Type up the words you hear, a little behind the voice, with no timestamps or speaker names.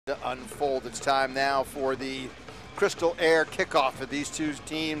To unfold. It's time now for the Crystal Air kickoff. These two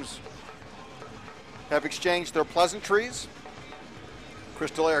teams have exchanged their pleasantries.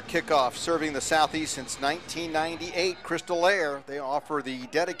 Crystal Air kickoff, serving the Southeast since 1998. Crystal Air, they offer the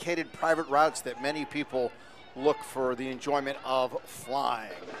dedicated private routes that many people look for the enjoyment of flying.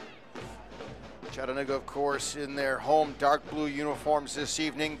 Chattanooga, of course, in their home dark blue uniforms this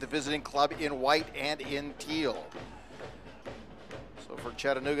evening. The visiting club in white and in teal. So for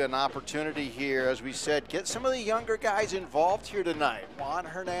Chattanooga, an opportunity here, as we said, get some of the younger guys involved here tonight. Juan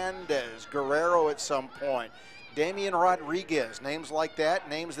Hernandez, Guerrero at some point, Damian Rodriguez, names like that,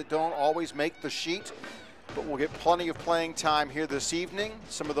 names that don't always make the sheet, but we'll get plenty of playing time here this evening.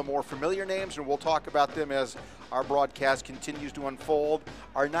 Some of the more familiar names, and we'll talk about them as our broadcast continues to unfold,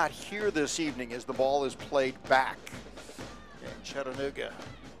 are not here this evening as the ball is played back. And Chattanooga,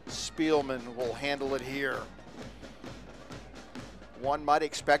 Spielman will handle it here. One might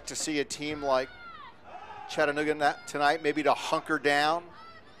expect to see a team like Chattanooga tonight maybe to hunker down,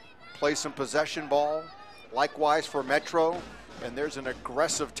 play some possession ball. Likewise for Metro, and there's an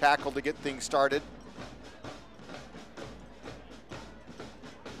aggressive tackle to get things started.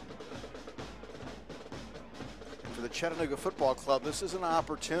 For the Chattanooga Football Club, this is an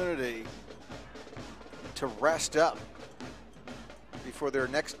opportunity to rest up before their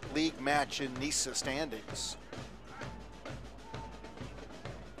next league match in NISA standings.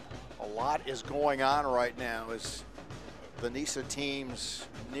 A lot is going on right now as the NISA teams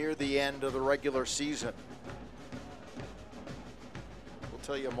near the end of the regular season. We'll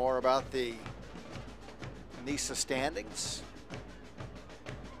tell you more about the NISA standings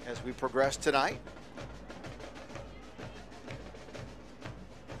as we progress tonight.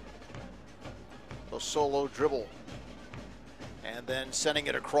 The solo dribble and then sending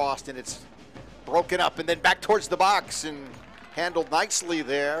it across, and it's broken up and then back towards the box and handled nicely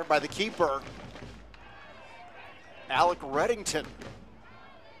there by the keeper, Alec Reddington.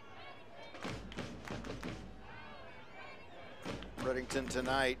 Reddington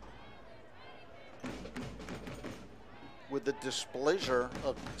tonight with the displeasure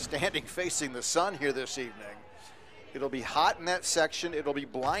of standing facing the sun here this evening. It'll be hot in that section. It'll be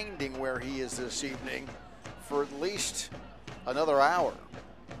blinding where he is this evening for at least another hour.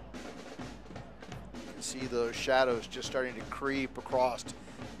 See those shadows just starting to creep across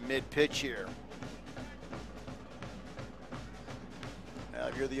mid-pitch here. Now,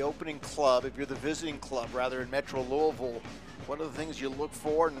 if you're the opening club, if you're the visiting club, rather, in Metro Louisville, one of the things you look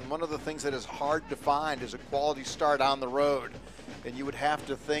for and one of the things that is hard to find is a quality start on the road. And you would have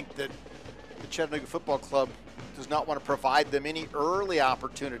to think that the Chattanooga Football Club does not want to provide them any early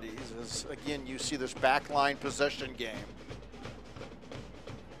opportunities, as, again, you see this backline possession game.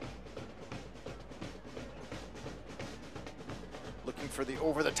 Looking for the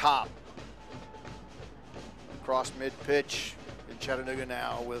over the top. Across mid-pitch in Chattanooga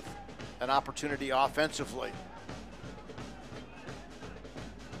now with an opportunity offensively.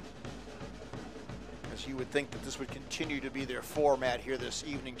 As you would think that this would continue to be their format here this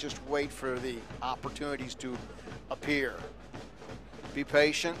evening. Just wait for the opportunities to appear. Be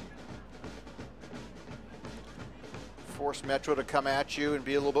patient. Force Metro to come at you and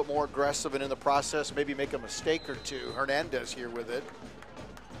be a little bit more aggressive, and in the process maybe make a mistake or two. Hernandez here with it.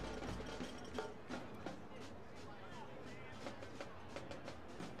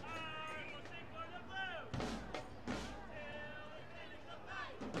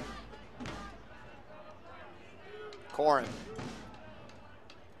 Corin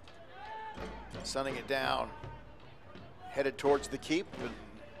sending it down, headed towards the keep, and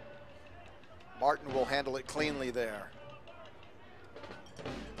Martin will handle it cleanly there.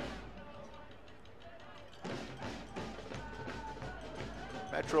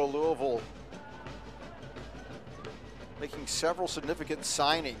 Metro Louisville making several significant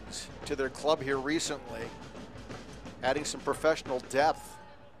signings to their club here recently, adding some professional depth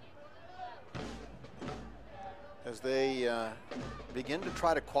as they begin to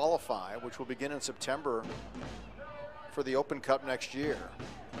try to qualify, which will begin in September for the Open Cup next year.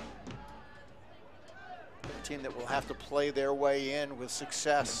 A team that will have to play their way in with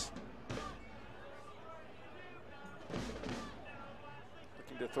success.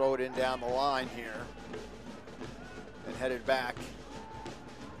 To throw it in down the line here and headed back.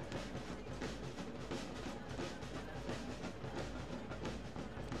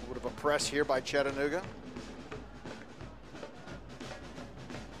 A little bit of a press here by Chattanooga.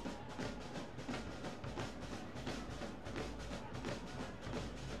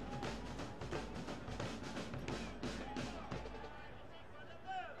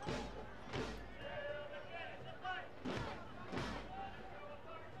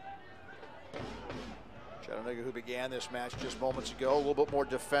 Chattanooga, who began this match just moments ago, a little bit more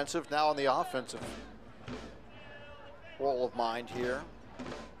defensive, now on the offensive role of mind here.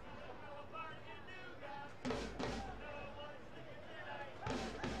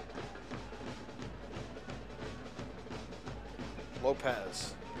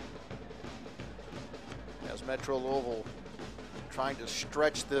 Lopez. As Metro Louisville trying to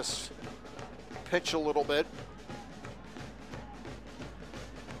stretch this pitch a little bit.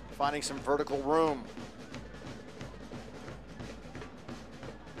 Finding some vertical room.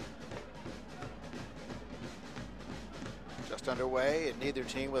 Just underway, and neither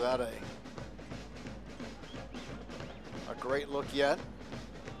team without a great look yet.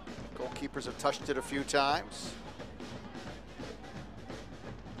 Goalkeepers have touched it a few times.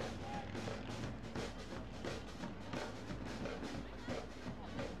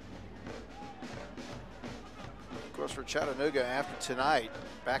 Of course, for Chattanooga, after tonight,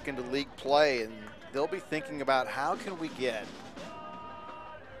 back into league play, and they'll be thinking about how can we get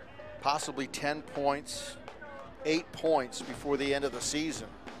possibly 10 points, 8 points before the end of the season,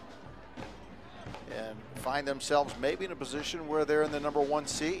 and find themselves maybe in a position where they're in the #1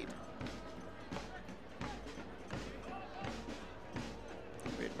 seed.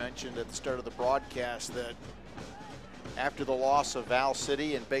 We had mentioned at the start of the broadcast that after the loss of Val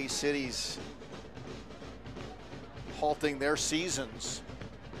City and Bay City's halting their seasons,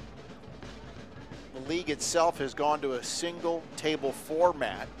 the league itself has gone to a single table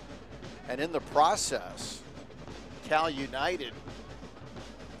format, and in the process, Cal United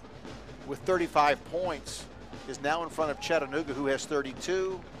with 35 points is now in front of Chattanooga, who has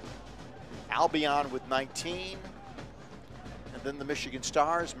 32, Albion with 19, and then the Michigan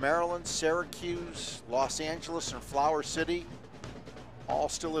Stars, Maryland, Syracuse, Los Angeles, and Flower City, all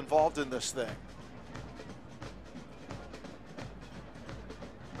still involved in this thing.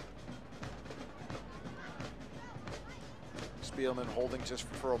 Spielman holding just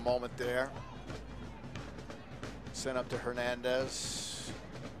for a moment there. Sent up to Hernandez.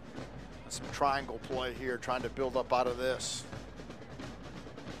 Some triangle play here, trying to build up out of this.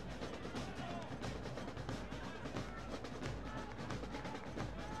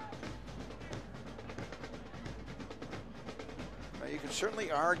 Now you can certainly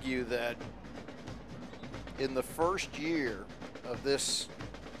argue that in the first year of this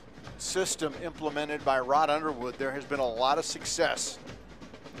system implemented by Rod Underwood, there has been a lot of success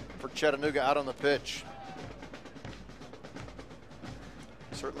for Chattanooga out on the pitch.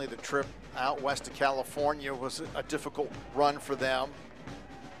 Certainly the trip out west to California was a difficult run for them.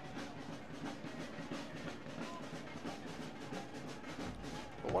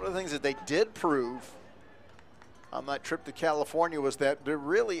 But one of the things that they did prove on that trip to California was that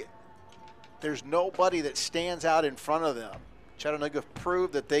there's nobody that stands out in front of them. Chattanooga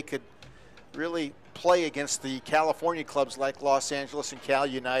proved that they could really play against the California clubs like Los Angeles and Cal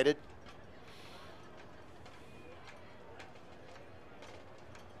United.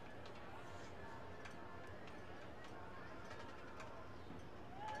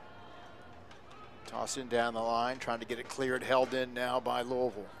 Toss in down the line, trying to get it cleared, held in now by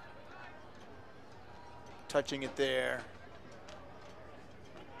Louisville. Touching it there.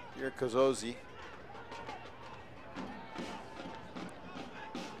 Here Kozozzi.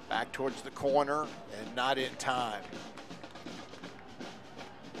 Back towards the corner and not in time.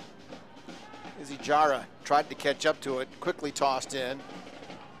 Izzy Jara tried to catch up to it, quickly tossed in.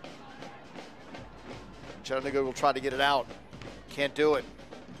 Chattanooga will try to get it out. Can't do it.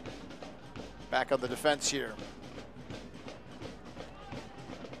 Back on the defense here.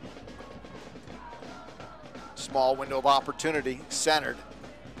 Small window of opportunity, centered.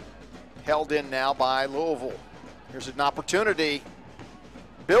 Held in now by Louisville. Here's an opportunity.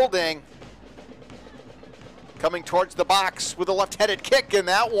 Building. Coming towards the box with a left-handed kick, and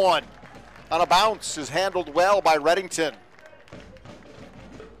that one on a bounce is handled well by Reddington.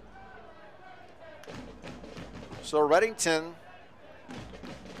 So Reddington,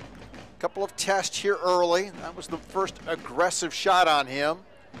 a couple of tests here early. That was the first aggressive shot on him.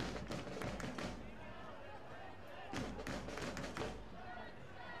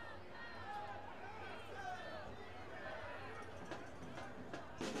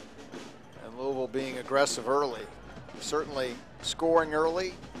 And Louisville being aggressive early. Certainly scoring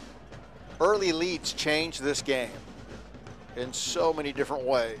early. Early leads change this game in so many different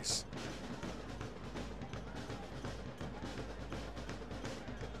ways.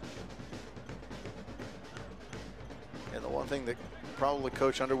 And the one thing that probably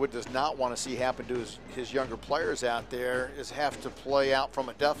Coach Underwood does not want to see happen to his younger players out there is have to play out from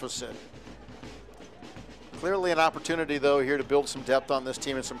a deficit. Clearly an opportunity, though, here to build some depth on this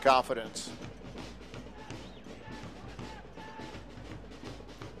team and some confidence.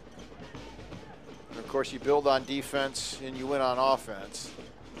 course, you build on defense and you win on offense.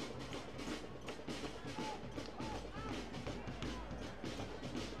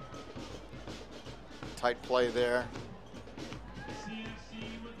 Tight play there.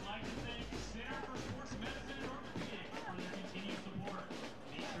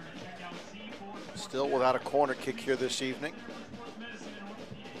 Still without a corner kick here this evening.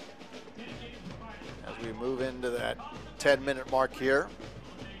 As we move into that 10-minute mark here.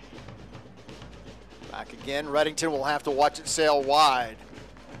 Back again, Reddington will have to watch it sail wide.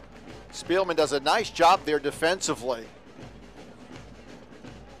 Spielman does a nice job there defensively,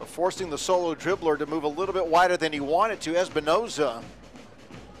 of forcing the solo dribbler to move a little bit wider than he wanted to. Espinoza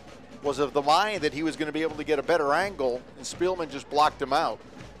was of the mind that he was going to be able to get a better angle, and Spielman just blocked him out.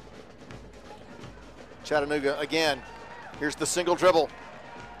 Chattanooga again, here's the single dribble.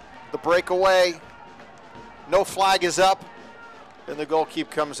 The breakaway, no flag is up, and the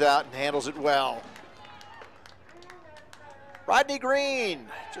goalkeeper comes out and handles it well. Rodney Green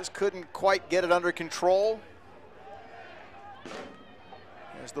just couldn't quite get it under control,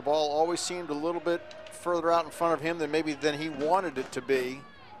 as the ball always seemed a little bit further out in front of him than he wanted it to be.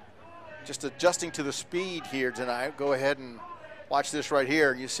 Just adjusting to the speed here tonight. Go ahead and watch this right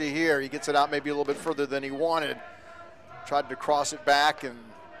here. You see here, he gets it out maybe a little bit further than he wanted. Tried to cross it back, and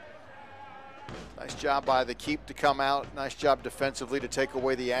nice job by the keep to come out. Nice job defensively to take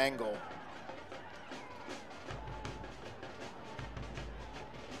away the angle.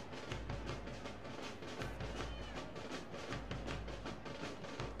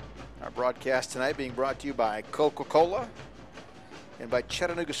 Our broadcast tonight being brought to you by Coca-Cola and by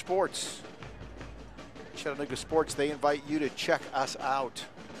Chattanooga Sports. Chattanooga Sports, they invite you to check us out.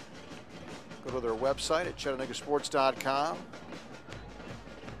 Go to their website at chattanoogasports.com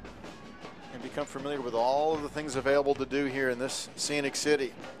and become familiar with all of the things available to do here in this scenic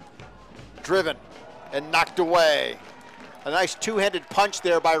city. Driven and knocked away. A nice two-handed punch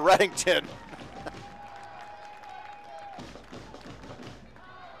there by Reddington.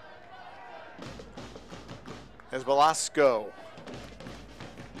 As Velasco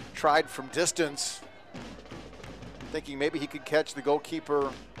tried from distance, thinking maybe he could catch the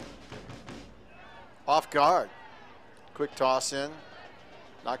goalkeeper off guard. Quick toss in,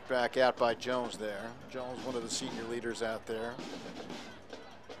 knocked back out by Jones there. Jones, one of the senior leaders out there.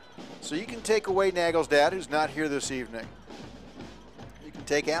 So you can take away Nagel's dad, who's not here this evening. You can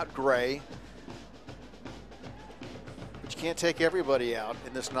take out Gray, but you can't take everybody out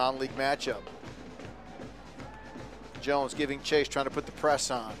in this non-league matchup. Jones giving chase, trying to put the press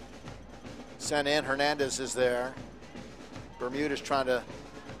on. Sent in, Hernandez is there. Bermuda's trying to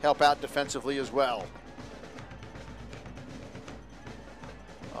help out defensively as well.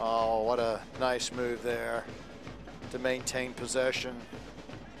 Oh, what a nice move there to maintain possession.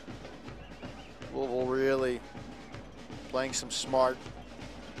 Louisville really playing some smart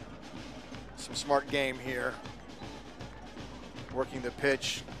game here. Working the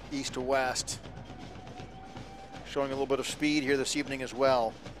pitch east to west. Showing a little bit of speed here this evening as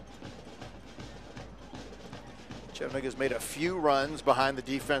well. Chattanooga's made a few runs behind the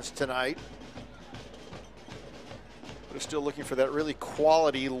defense tonight, but is still looking for that really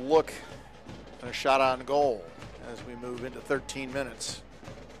quality look and a shot on goal as we move into 13 minutes.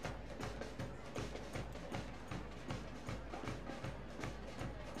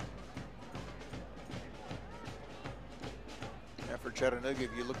 For Chattanooga,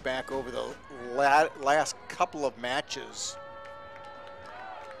 if you look back over the last couple of matches,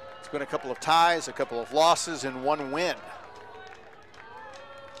 it's been a couple of ties, a couple of losses, and one win.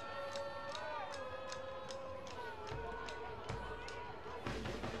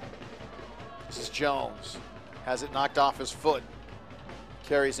 This is Jones. Has it knocked off his foot.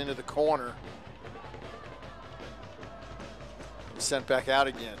 Carries into the corner. Sent back out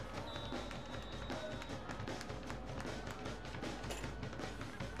again.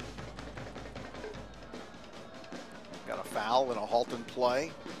 Got a foul and a halt in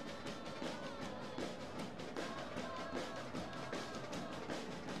play.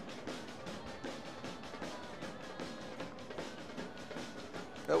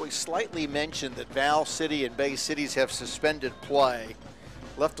 Though we slightly mentioned that Val City and Bay Cities have suspended play,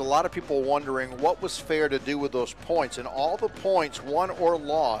 left a lot of people wondering what was fair to do with those points. And all the points won or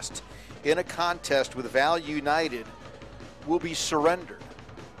lost in a contest with Val United will be surrendered.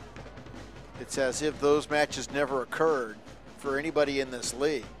 It's as if those matches never occurred for anybody in this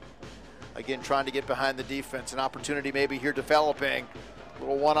league. Again, trying to get behind the defense. An opportunity maybe here developing. A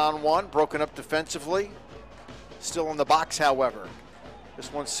little one-on-one, broken up defensively. Still in the box, however.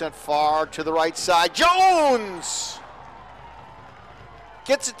 This one's sent far to the right side. Jones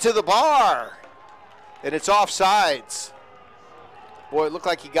gets it to the bar. And it's offsides. Boy, it looked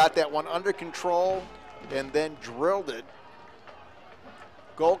like he got that one under control and then drilled it.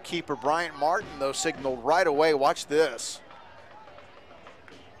 Goalkeeper Bryant Martin, though, signaled right away. Watch this.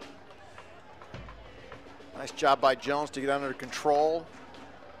 Nice job by Jones to get under control.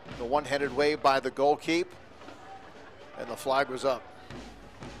 The one-handed wave by the goalkeeper. And the flag was up.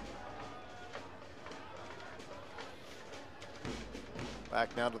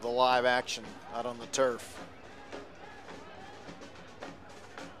 Back now to the live action out on the turf.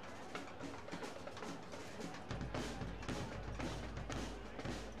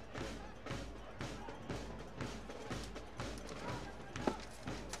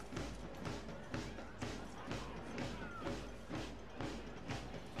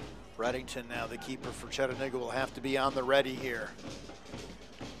 Reddington now, the keeper for Chattanooga, will have to be on the ready here.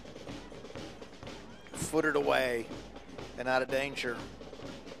 Footed away and out of danger.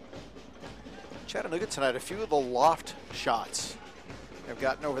 Chattanooga tonight, a few of the loft shots have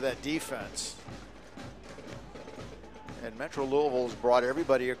gotten over that defense. And Metro Louisville has brought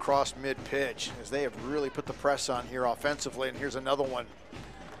everybody across mid-pitch as they have really put the press on here offensively. And here's another one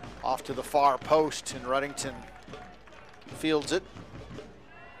off to the far post, and Reddington fields it.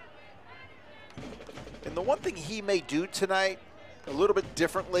 And the one thing he may do tonight a little bit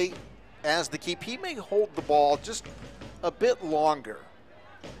differently as the keep, he may hold the ball just a bit longer.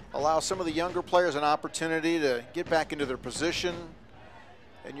 Allow some of the younger players an opportunity to get back into their position.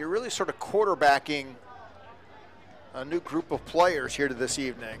 And you're really sort of quarterbacking a new group of players here to this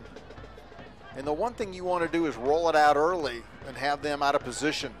evening. And the one thing you want to do is roll it out early and have them out of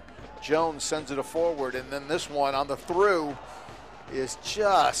position. Jones sends it forward, and then this one on the through is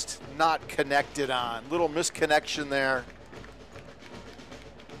just not connected on. Little misconnection there.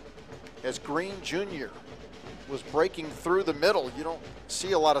 As Green Jr. was breaking through the middle. You don't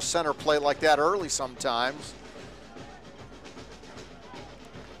see a lot of center play like that early sometimes.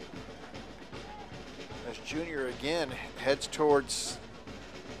 As Jr. again heads towards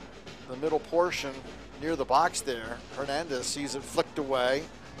the middle portion near the box there. Hernandez sees it flicked away.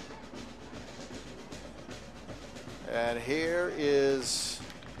 And here is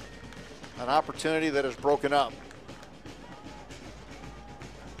an opportunity that is broken up.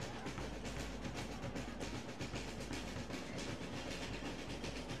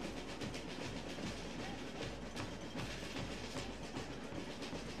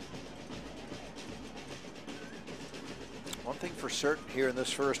 One thing for certain here in this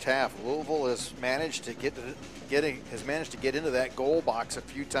first half, Louisville has managed to get into that goal box a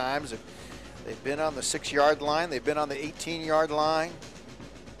few times. They've been on the 6-yard line. They've been on the 18-yard line.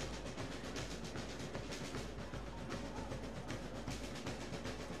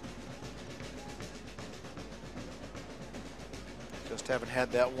 Just haven't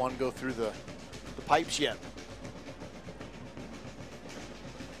had that one go through the pipes yet.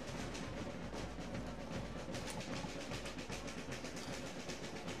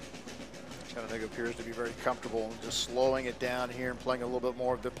 Chattanooga appears to be very comfortable in just slowing it down here and playing a little bit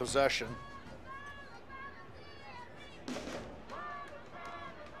more of the possession.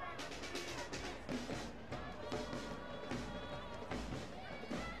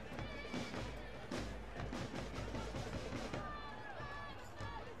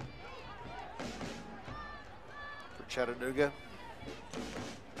 Chattanooga,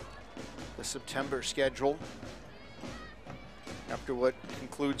 the September schedule, after what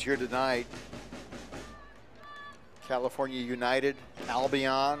concludes here tonight, California United,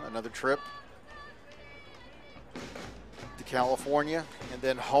 Albion, another trip to California, and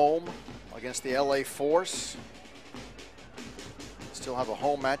then home against the LA Force. Still have a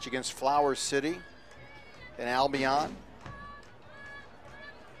home match against Flower City and Albion.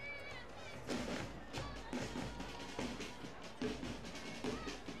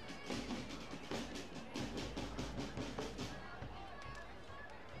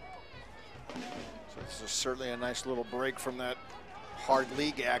 This is certainly a nice little break from that hard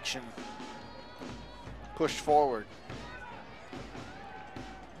league action. Pushed forward.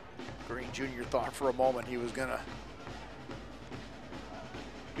 Green Jr. thought for a moment he was going to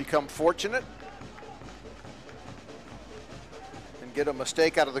become fortunate and get a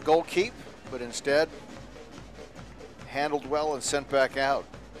mistake out of the goalkeep, but instead handled well and sent back out.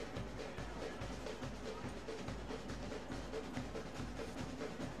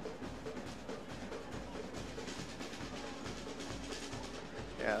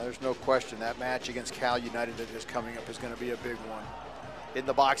 Yeah, there's no question that match against Cal United that is coming up is going to be a big one. In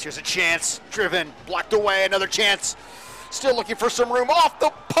the box, here's a chance, driven, blocked away, another chance. Still looking for some room, off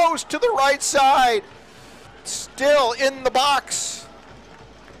the post to the right side. Still in the box.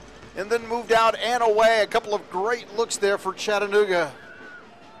 and then moved out and away. A couple of great looks there for Chattanooga,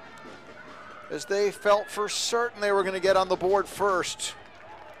 as they felt for certain they were going to get on the board first.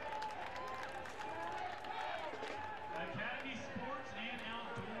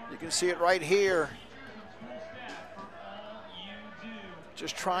 You can see it right here.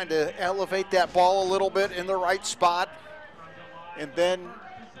 Just trying to elevate that ball a little bit in the right spot, and then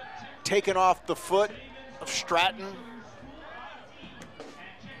taking off the foot of Stratton.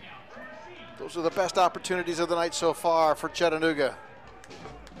 Those are the best opportunities of the night so far for Chattanooga.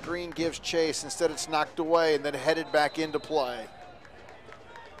 Green gives chase. Instead, it's knocked away and then headed back into play.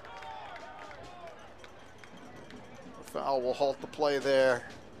 The foul will halt the play there.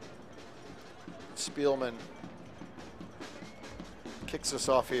 Spielman kicks us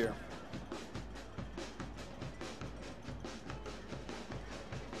off here.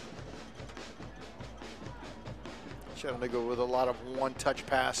 Chattanooga with a lot of one-touch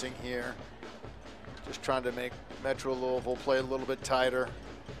passing here. Just trying to make Metro Louisville play a little bit tighter.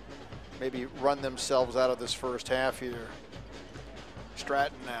 Maybe run themselves out of this first half here.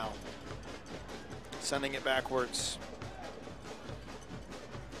 Stratton now, sending it backwards.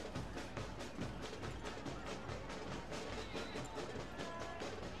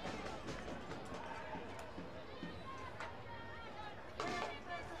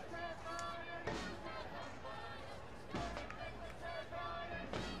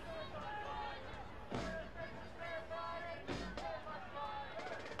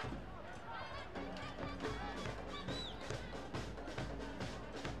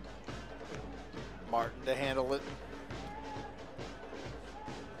 Martin to handle it.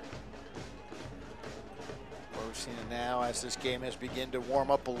 Well, we've seen it now as this game has begun to warm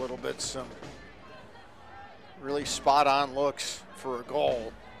up a little bit. Some really spot-on looks for a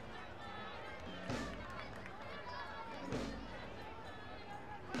goal.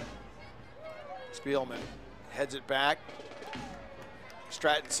 Spielman heads it back.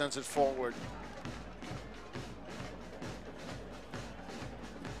 Stratton sends it forward.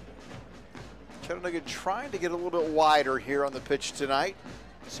 Chattanooga trying to get a little bit wider here on the pitch tonight.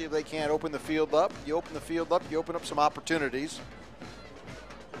 See if they can't open the field up. You open the field up, you open up some opportunities.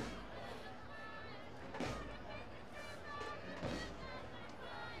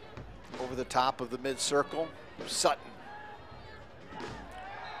 Over the top of the mid-circle, Sutton.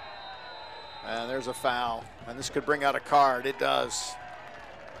 And there's a foul, and this could bring out a card. It does.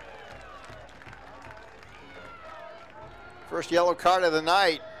 First yellow card of the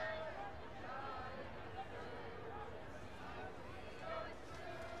night.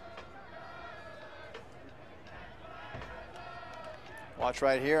 Watch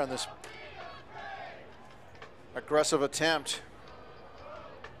right here on this aggressive attempt.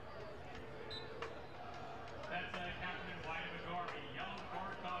 That's Captain White of the Army. Yellow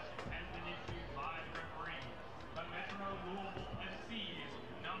card caution has been issued by the referee. The Metro Louisville FC's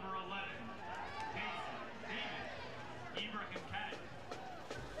number 11,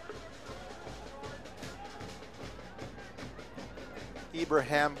 David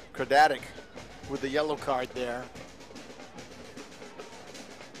Ibrahim Kradatic with the yellow card there.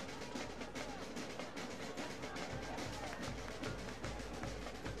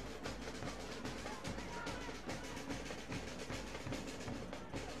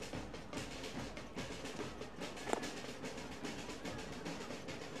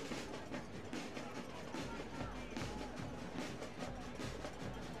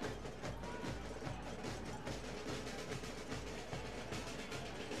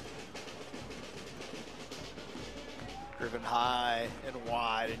 Driven high and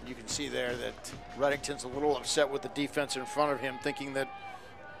wide, and you can see there that Reddington's a little upset with the defense in front of him, thinking that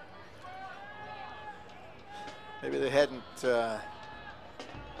maybe they hadn't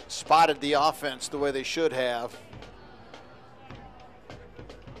spotted the offense the way they should have.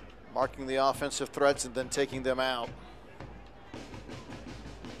 Marking the offensive threats and then taking them out.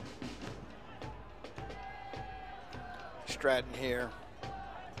 Stratton here.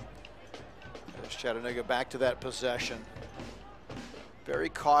 There's Chattanooga back to that possession. Very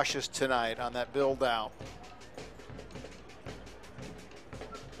cautious tonight on that build out.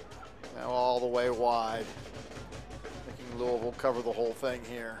 Now all the way wide. Making Louisville cover the whole thing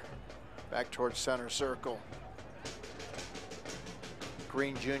here. Back towards center circle.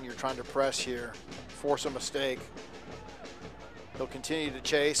 Green Jr. trying to press here. Force a mistake. He'll continue to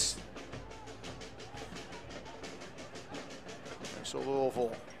chase. And so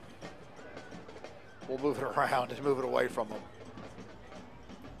Louisville will move it around and move it away from them.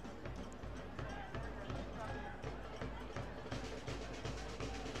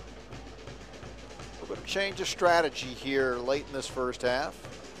 A little bit of change of strategy here late in this first half.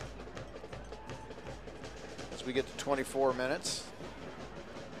 as we get to 24 minutes.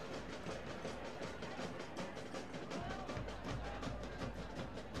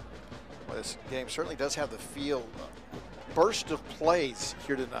 Well, this game certainly does have the feel, burst of plays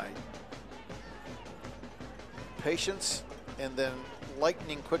here tonight. Patience and then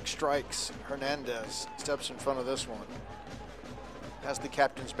lightning quick strikes. Hernandez steps in front of this one. Has the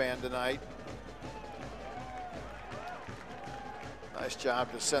captain's band tonight. Nice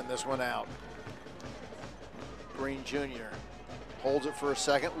job to send this one out. Green Jr. holds it for a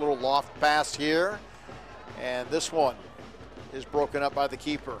second. Little loft pass here. And this one is broken up by the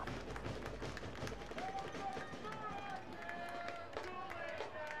keeper.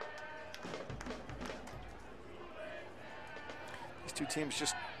 These two teams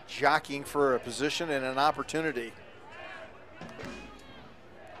just jockeying for a position and an opportunity.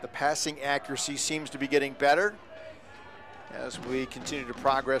 The passing accuracy seems to be getting better as we continue to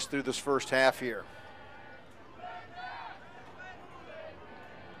progress through this first half here.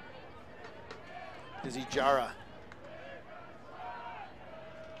 Izzy Jara.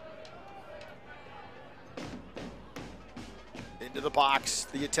 Into the box,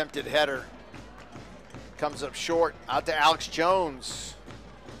 the attempted header. Comes up short, out to Alex Jones.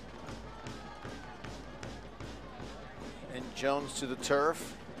 And Jones to the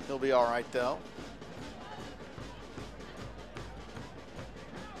turf. He'll be all right though.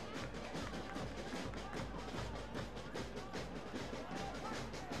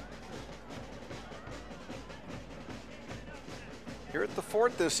 Here at the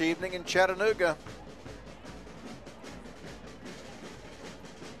Fort this evening in Chattanooga.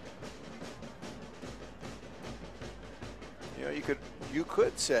 You know, you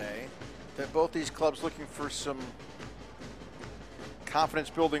could say that both these clubs looking for some confidence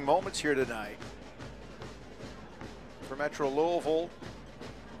building moments here tonight. For Metro Louisville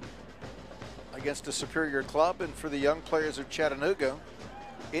against a superior club, and for the young players of Chattanooga,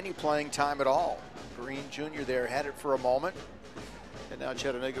 any playing time at all. Green Jr. there had it for a moment. And now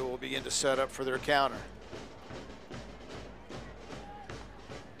Chattanooga will begin to set up for their counter.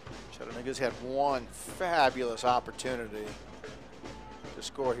 Chattanooga's had one fabulous opportunity to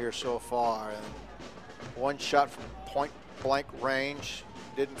score here so far. And one shot from point blank range,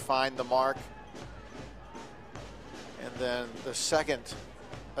 didn't find the mark. And then the second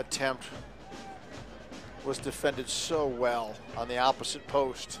attempt was defended so well on the opposite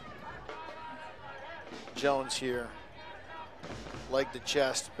post. Jones here. Leg to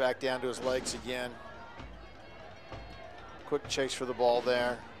chest, back down to his legs again. Quick chase for the ball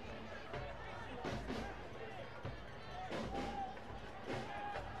there.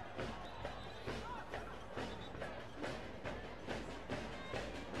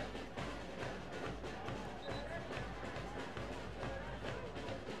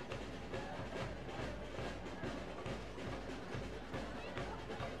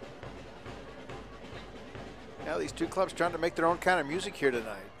 Now these two clubs trying to make their own kind of music here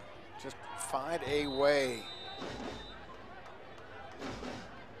tonight. Just find a way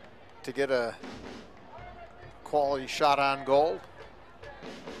to get a quality shot on goal.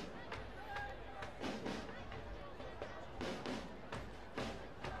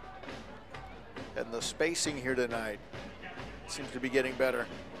 And the spacing here tonight seems to be getting better.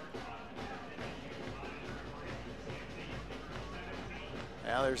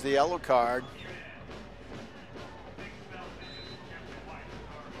 Now there's the yellow card.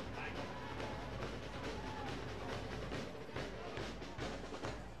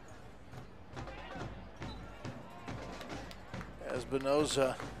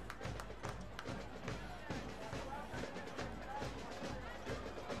 Espinoza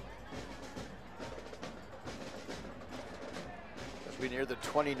as we near the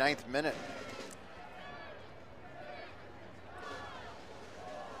 29th minute.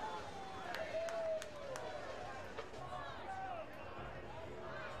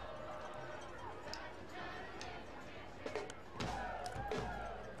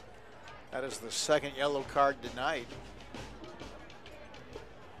 That is the second yellow card tonight.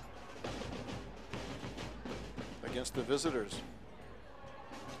 Against the visitors.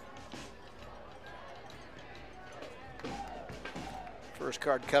 First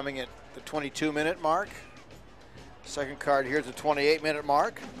card coming at the 22-minute mark. Second card here at the 28-minute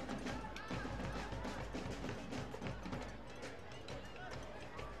mark.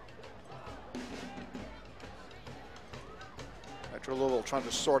 Metro Louisville trying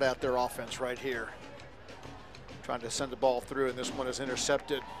to sort out their offense right here. Trying to send the ball through, and this one is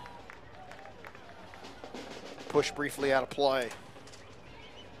intercepted. Push briefly out of play.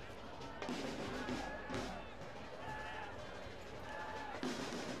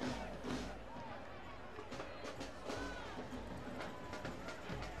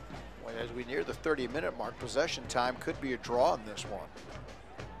 30-minute mark. Possession time could be a draw in this one.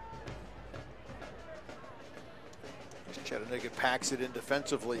 Chattanooga packs it in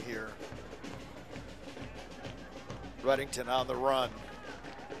defensively here. Reddington on the run.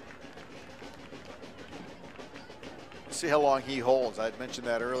 See how long he holds. I had mentioned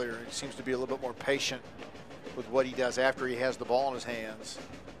that earlier. He seems to be a little bit more patient with what he does after he has the ball in his hands.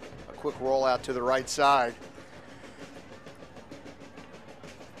 A quick roll out to the right side.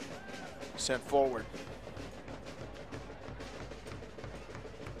 Sent forward.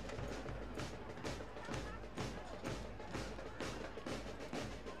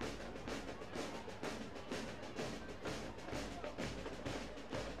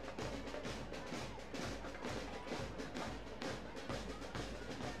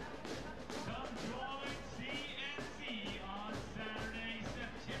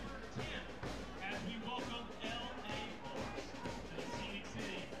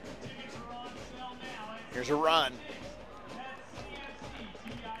 Here's a run.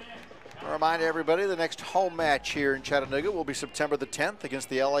 I'll remind everybody the next home match here in Chattanooga will be September the 10th against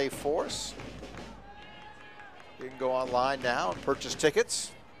the LA Force. You can go online now and purchase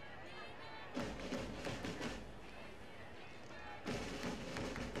tickets.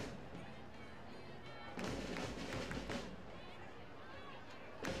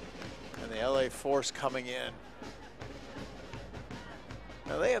 And the LA Force coming in.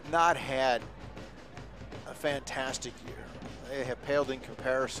 Now they have not had a fantastic year. They have paled in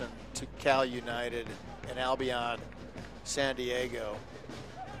comparison to Cal United and Albion San Diego.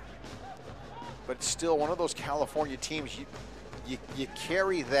 But it's still one of those California teams, you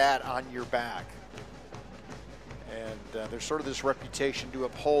carry that on your back. And there's sort of this reputation to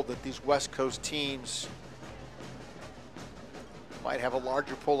uphold that these West Coast teams might have a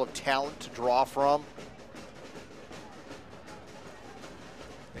larger pool of talent to draw from.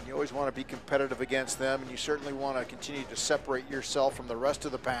 You always want to be competitive against them, and you certainly want to continue to separate yourself from the rest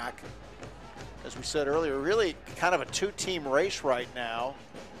of the pack. As we said earlier, really kind of a two-team race right now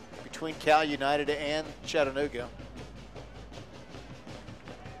between Cal United and Chattanooga.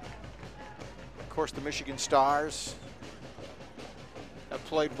 Of course, the Michigan Stars have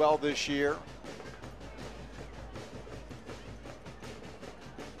played well this year.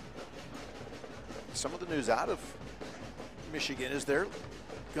 Some of the news out of Michigan is they're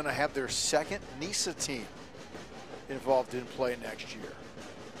going to have their second NISA team involved in play next year.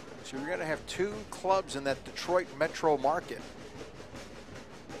 So you're going to have two clubs in that Detroit metro market.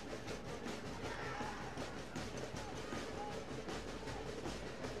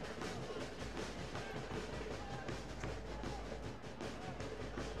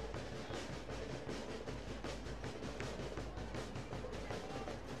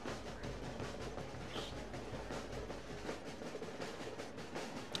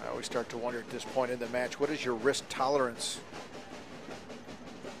 We start to wonder at this point in the match, what is your risk tolerance?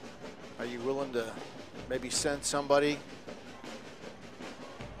 Are you willing to maybe send somebody,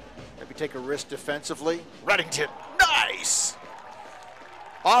 maybe take a risk defensively? Reddington, nice!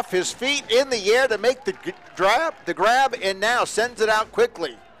 Off his feet in the air to make the grab, and now sends it out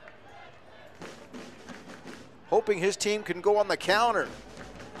quickly. Hoping his team can go on the counter.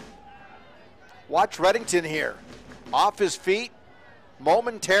 Watch Reddington here, off his feet.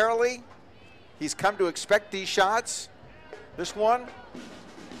 Momentarily, he's come to expect these shots. This one,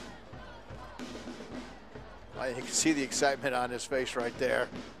 you can see the excitement on his face right there.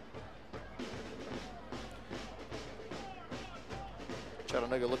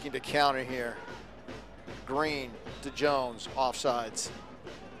 Chattanooga looking to counter here. Green to Jones, offsides.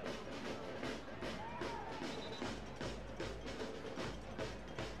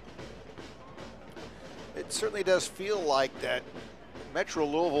 It certainly does feel like that Metro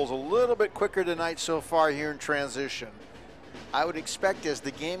Louisville's a little bit quicker tonight so far here in transition. I would expect as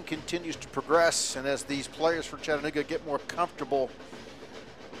the game continues to progress and as these players for Chattanooga get more comfortable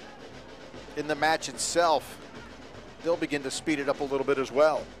in the match itself, they'll begin to speed it up a little bit as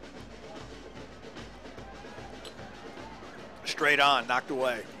well. Straight on, knocked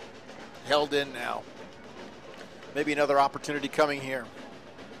away. Held in now. Maybe another opportunity coming here.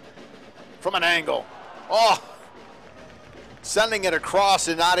 From an angle. Oh! Sending it across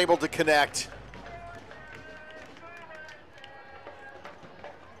and not able to connect.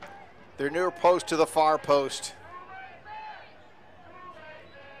 Their near post to the far post.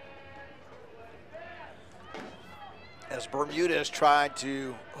 As Bermudez tried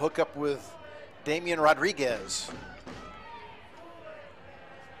to hook up with Damian Rodriguez,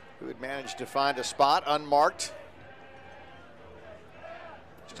 who had managed to find a spot unmarked.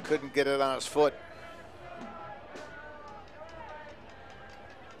 Just couldn't get it on his foot.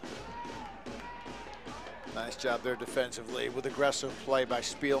 Nice job there defensively with aggressive play by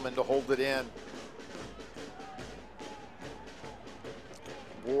Spielman to hold it in.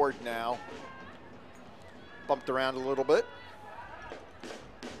 Ward now bumped around a little bit.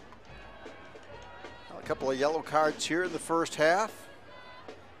 A couple of yellow cards here in the first half.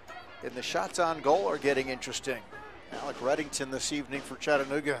 And the shots on goal are getting interesting. Alec Reddington this evening for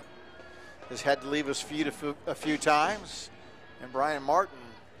Chattanooga has had to leave his feet a few times. And Brian Martin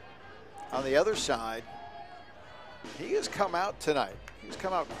on the other side, he has come out tonight. He's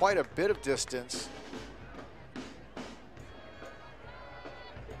come out quite a bit of distance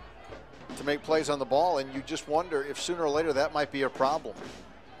to make plays on the ball, and you just wonder if sooner or later that might be a problem.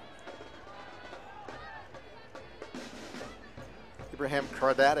 Abraham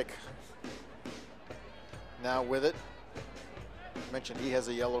Kardatic now with it. I mentioned he has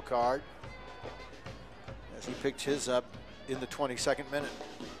a yellow card as he picked his up in the 22nd minute.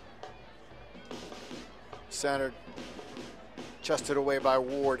 Centered, chested away by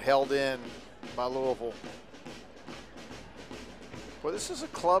Ward, held in by Louisville. Well, this is a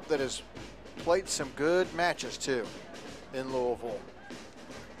club that has played some good matches too in Louisville.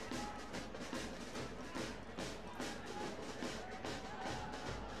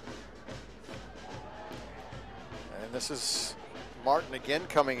 And this is Martin again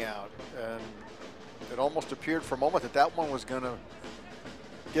coming out, and it almost appeared for a moment that that one was going to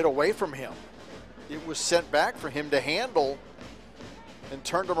get away from him. It was sent back for him to handle and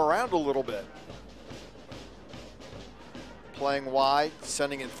turned him around a little bit. Playing wide,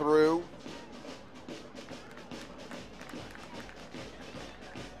 sending it through.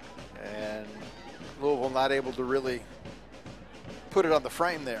 And Louisville not able to really put it on the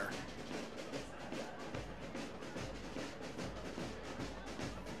frame there.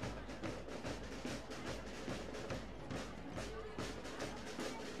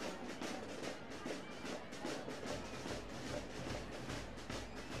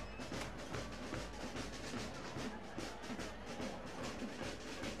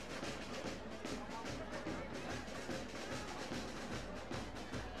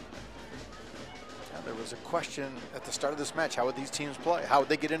 There was a question at the start of this match, how would these teams play? How would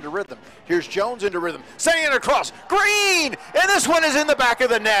they get into rhythm? Here's Jones into rhythm, sending it across, Green! And this one is in the back of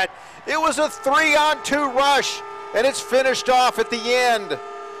the net. It was a 3-on-2 rush, and it's finished off at the end.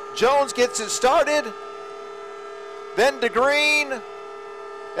 Jones gets it started, then to Green,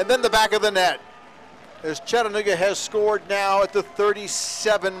 and then the back of the net. As Chattanooga has scored now at the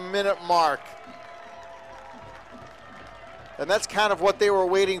 37-minute mark. And that's kind of what they were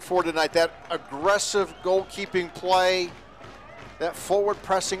waiting for tonight, that aggressive goalkeeping play, that forward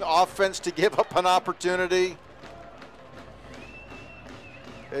pressing offense to give up an opportunity.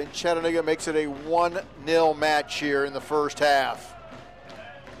 And Chattanooga makes it a 1-0 match here in the first half.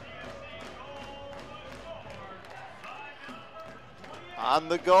 On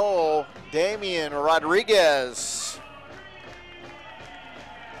the goal, Damian Rodriguez.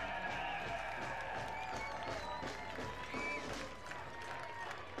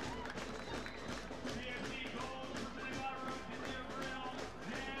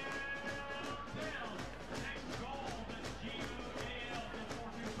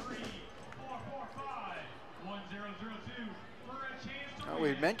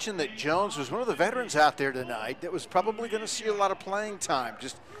 We mentioned that Jones was one of the veterans out there tonight that was probably going to see a lot of playing time,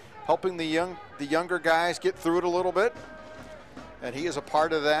 just helping the younger guys get through it a little bit, and he is a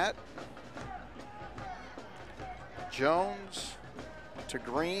part of that. Jones to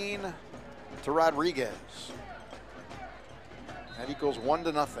Green to Rodriguez. That equals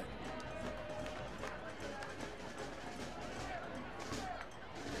 1-0.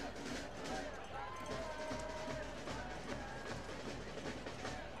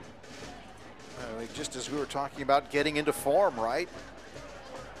 Just as we were talking about getting into form, right?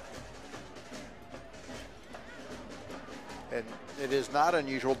 And it is not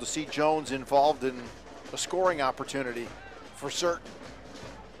unusual to see Jones involved in a scoring opportunity for certain.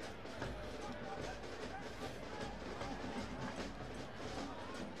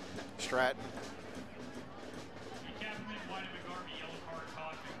 Stratton.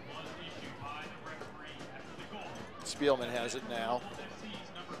 Spielman has it now.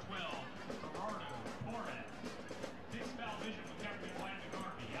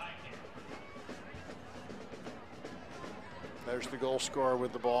 There's the goal scorer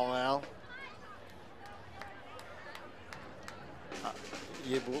with the ball now.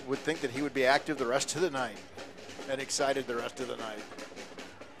 You would think that he would be active the rest of the night and excited the rest of the night,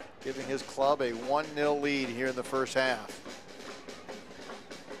 giving his club a 1-0 lead here in the first half.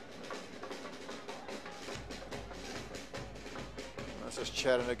 This is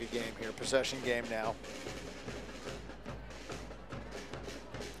Chattanooga game here, possession game now.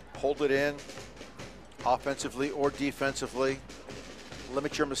 hold it in offensively or defensively.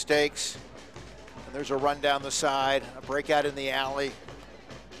 Limit your mistakes. And there's a run down the side, a breakout in the alley.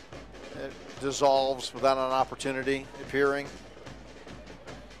 It dissolves without an opportunity appearing.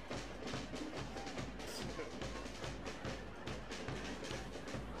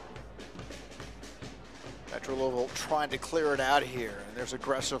 Metro Louisville trying to clear it out here, and there's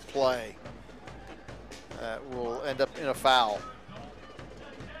aggressive play. That will end up in a foul.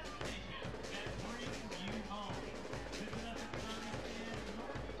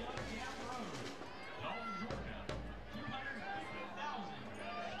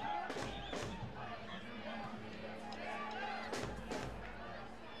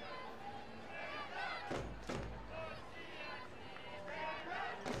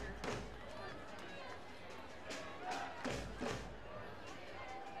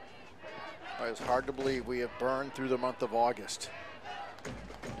 It's hard to believe we have burned through the month of August.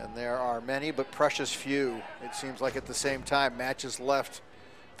 And there are many but precious few, it seems like, at the same time, matches left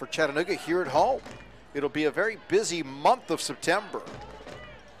for Chattanooga here at home. It'll be a very busy month of September.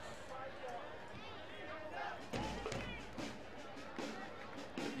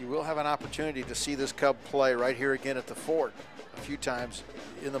 You will have an opportunity to see this Cub play right here again at the Fort a few times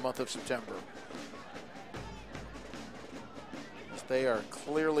in the month of September. They are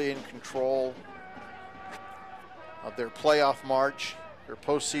clearly in control of their playoff march, their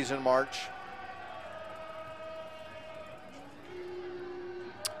postseason march.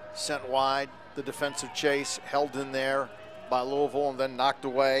 Sent wide, the defensive chase held in there by Louisville and then knocked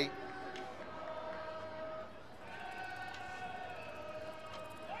away.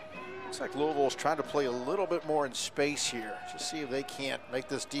 Looks like Louisville's trying to play a little bit more in space here to see if they can't make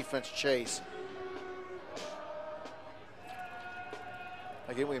this defense chase.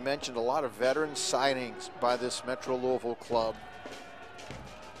 Again, we mentioned a lot of veteran signings by this Metro Louisville club.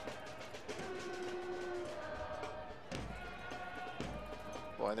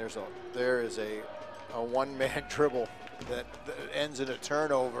 Boy, there is a one-man dribble that ends in a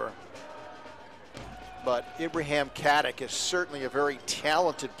turnover. But Ibrahim Kadek is certainly a very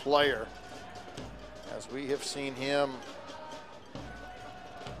talented player, as we have seen him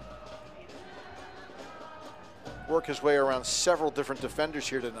work his way around several different defenders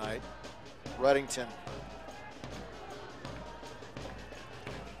here tonight. Reddington.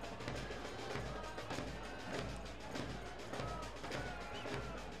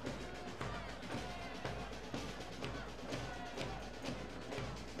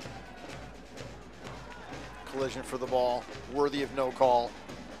 Collision for the ball, worthy of no call.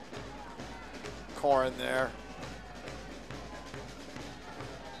 Corin there.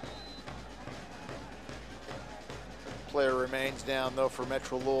 Player remains down though for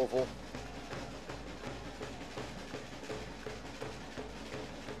Metro Louisville.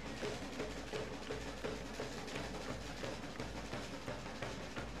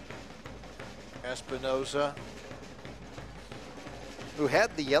 Espinoza, who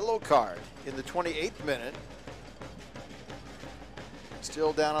had the yellow card in the 28th minute,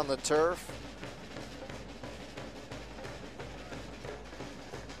 still down on the turf.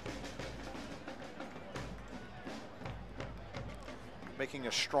 Making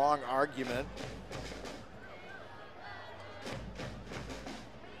a strong argument.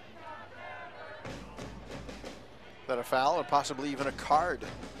 That a foul and possibly even a card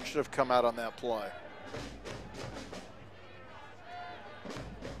should have come out on that play.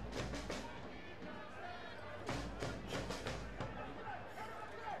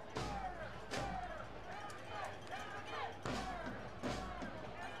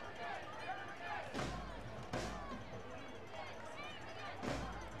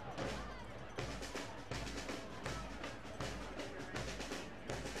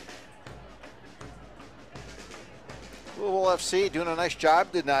 Louisville FC doing a nice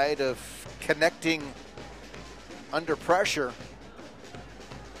job tonight of connecting under pressure.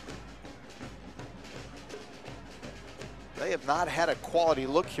 They have not had a quality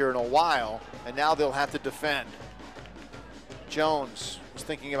look here in a while, and now they'll have to defend. Jones was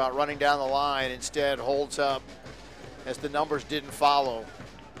thinking about running down the line, instead holds up as the numbers didn't follow,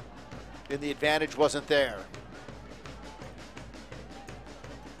 and the advantage wasn't there.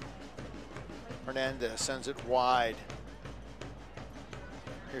 Hernandez sends it wide.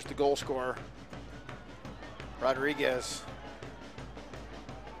 Here's the goal scorer, Rodriguez.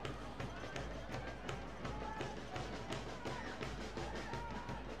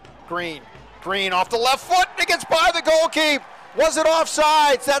 Green off the left foot, and it gets by the goalkeeper. Was it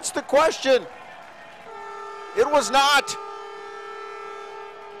offsides? That's the question. It was not.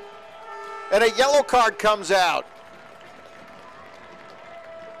 And a yellow card comes out.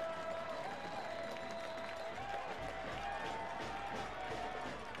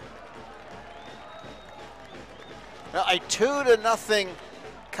 Now, a 2-0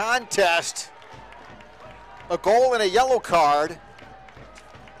 contest, a goal and a yellow card,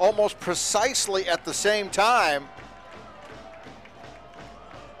 almost precisely at the same time.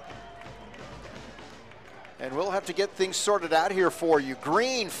 And we'll have to get things sorted out here for you.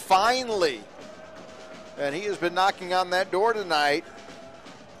 Green finally, and he has been knocking on that door tonight,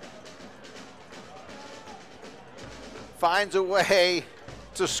 finds a way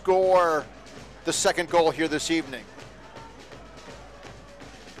to score the second goal here this evening.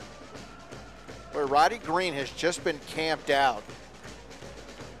 Where Roddy Green has just been camped out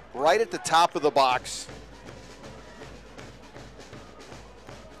right at the top of the box.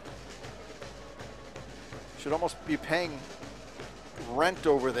 Should almost be paying rent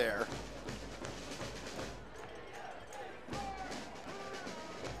over there.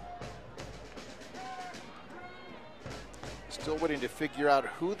 Still waiting to figure out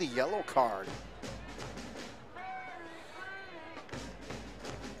who the yellow card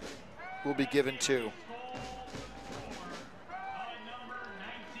will be given to.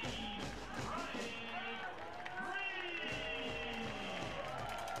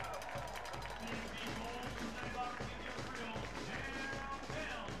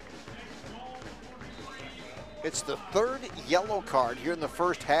 It's the third yellow card here in the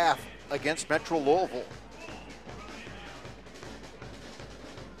first half against Metro Louisville.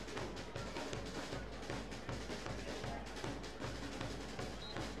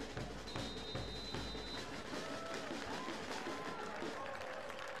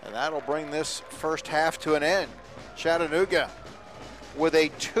 And that'll bring this first half to an end. Chattanooga with a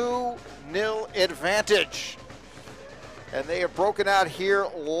 2-0 advantage. And they have broken out here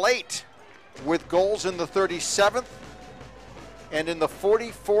late with goals in the 37th and in the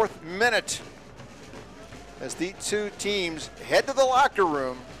 44th minute. As these two teams head to the locker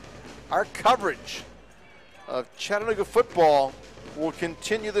room, our coverage of Chattanooga football will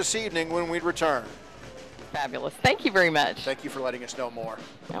continue this evening when we return. Fabulous. Thank you very much. Thank you for letting us know more.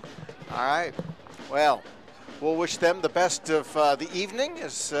 Yep. All right. Well, we'll wish them the best of the evening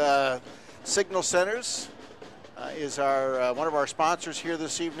as Signal Centers is our one of our sponsors here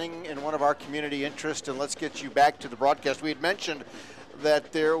this evening and one of our community interests. And let's get you back to the broadcast. We had mentioned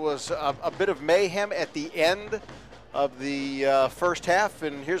that there was a bit of mayhem at the end of the first half,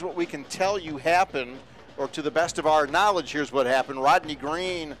 and here's what we can tell you happened, or to the best of our knowledge, here's what happened. Rodney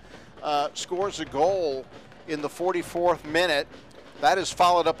Green scores a goal in the 44th minute. That is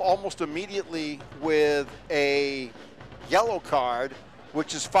followed up almost immediately with a yellow card,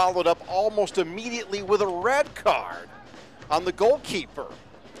 which is followed up almost immediately with a red card on the goalkeeper.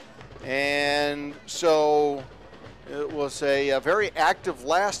 And so it was a very active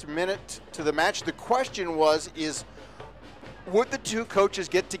last minute to the match. The question is would the two coaches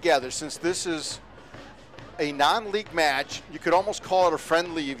get together? Since this is a non-league match, you could almost call it a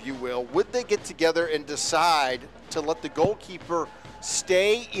friendly, if you will. Would they get together and decide to let the goalkeeper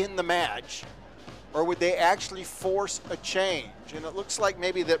stay in the match, or would they actually force a change? And it looks like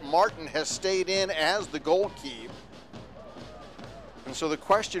maybe that Martin has stayed in as the goalkeeper. And so the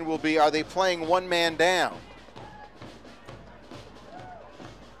question will be, are they playing one man down?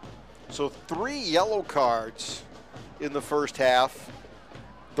 So 3 yellow cards in the first half,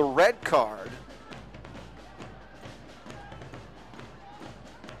 the red card,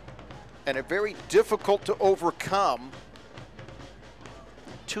 and a very difficult to overcome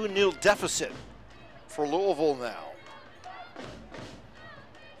 2-0 deficit for Louisville now.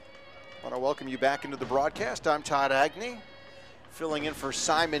 I want to welcome you back into the broadcast. I'm Todd Agney, filling in for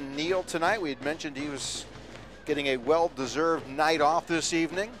Simon Neal tonight. We had mentioned he was getting a well-deserved night off this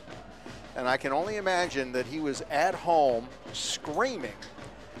evening, and I can only imagine that he was at home screaming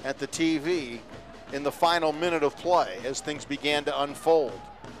at the TV in the final minute of play as things began to unfold.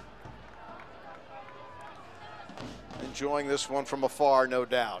 Enjoying this one from afar, no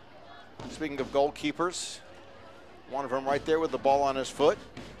doubt. Speaking of goalkeepers, one of them right there with the ball on his foot,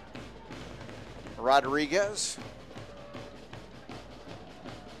 Rodriguez.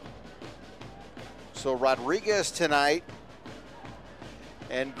 So Rodriguez tonight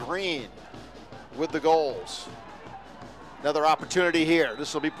and Green with the goals. Another opportunity here.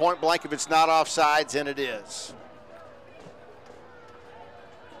 This will be point blank if it's not offsides, and it is.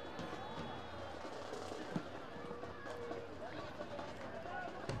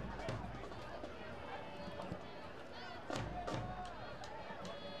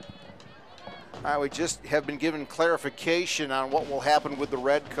 All right, we just have been given clarification on what will happen with the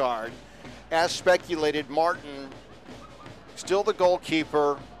red card. As speculated, Martin, still the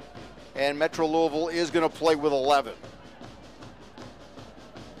goalkeeper, and Metro Louisville is going to play with 11.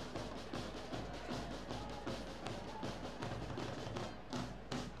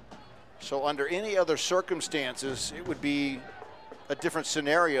 So under any other circumstances, it would be a different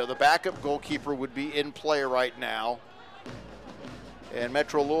scenario. The backup goalkeeper would be in play right now, and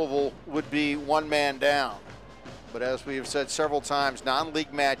Metro Louisville would be one man down. But as we have said several times,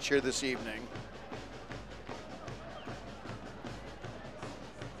 non-league match here this evening.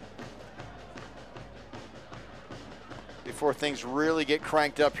 Before things really get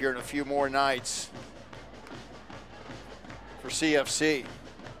cranked up here in a few more nights for CFC.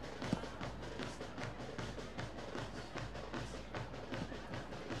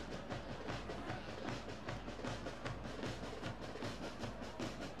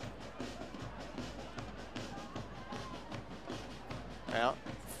 Now,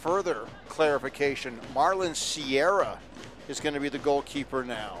 further clarification, Marlon Sierra is going to be the goalkeeper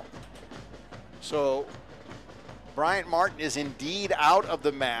now. So Bryant Martin is indeed out of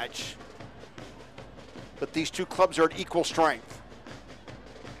the match, but these two clubs are at equal strength,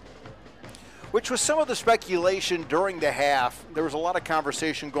 which was some of the speculation during the half. There was a lot of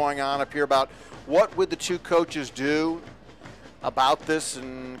conversation going on up here about what would the two coaches do about this,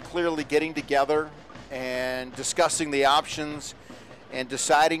 and clearly getting together and discussing the options and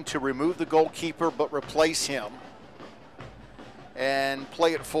deciding to remove the goalkeeper but replace him and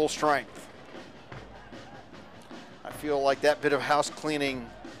play at full strength. I feel like that bit of house cleaning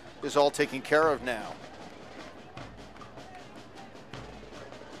is all taken care of now.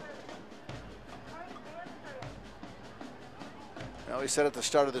 Now, we said at the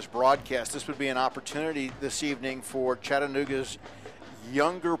start of this broadcast, this would be an opportunity this evening for Chattanooga's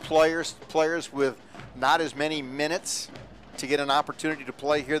younger players with not as many minutes, to get an opportunity to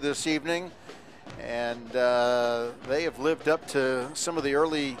play here this evening. And they have lived up to some of the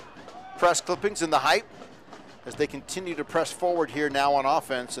early press clippings and the hype as they continue to press forward here now on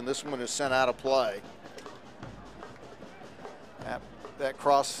offense, and this one is sent out of play. That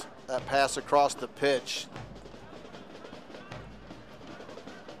pass across the pitch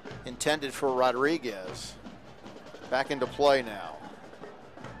intended for Rodriguez. Back into play now.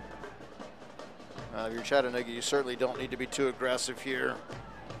 If you're Chattanooga, you certainly don't need to be too aggressive here.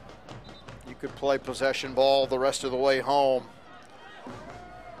 You could play possession ball the rest of the way home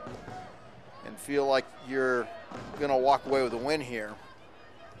and feel like you're going to walk away with a win here.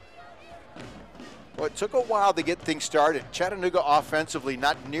 Well, it took a while to get things started. Chattanooga offensively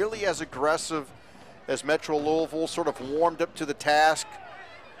not nearly as aggressive as Metro Louisville, sort of warmed up to the task,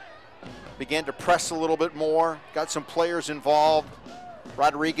 began to press a little bit more, got some players involved.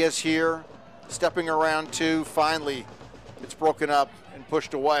 Rodriguez here, stepping around two. Finally, it's broken up and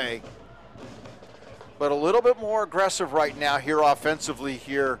pushed away. But a little bit more aggressive right now here offensively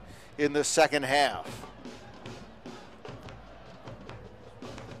here in the second half.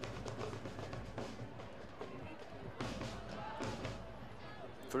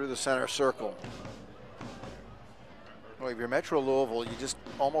 Through the center circle. Well, if you're Metro Louisville, you just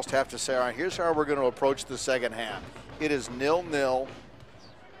almost have to say, all right, here's how we're going to approach the second half. It is 0-0.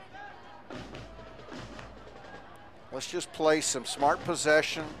 Let's just play some smart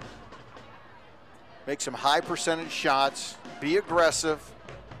possession, make some high percentage shots, be aggressive,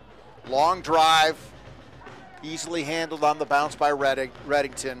 long drive, easily handled on the bounce by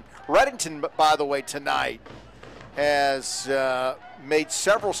Reddington. Reddington, by the way, tonight has made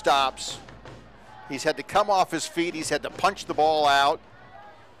several stops. He's had to come off his feet. He's had to punch the ball out.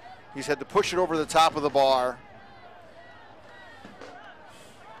 He's had to push it over the top of the bar.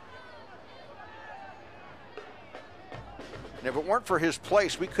 And if it weren't for his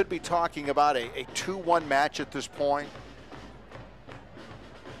place, we could be talking about a 2-1 match at this point.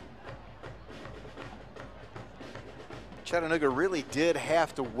 Chattanooga really did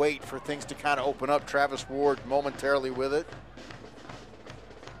have to wait for things to kind of open up. Travis Ward momentarily with it.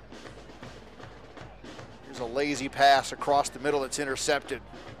 Here's a lazy pass across the middle that's intercepted.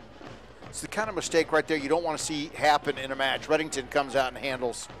 It's the kind of mistake right there you don't want to see happen in a match. Reddington comes out and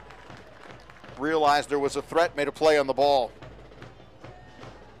handles. Realized there was a threat, made a play on the ball.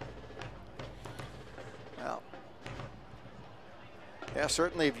 Yeah,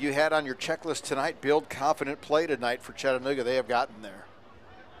 certainly if you had on your checklist tonight, build confident play tonight for Chattanooga, they have gotten there.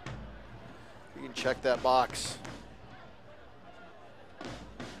 You can check that box.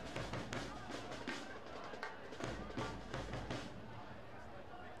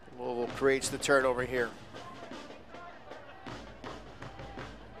 Louisville creates the turnover here.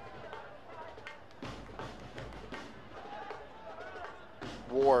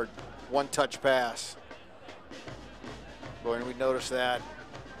 Ward, one-touch pass. Boy, and we noticed that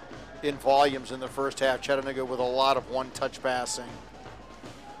in volumes in the first half. Chattanooga with a lot of one-touch passing.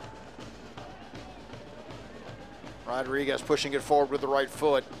 Rodriguez pushing it forward with the right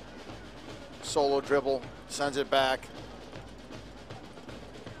foot. Solo dribble, sends it back.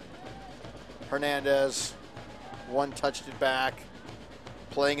 Hernandez, one touched it back.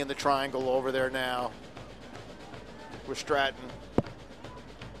 Playing in the triangle over there now with Stratton.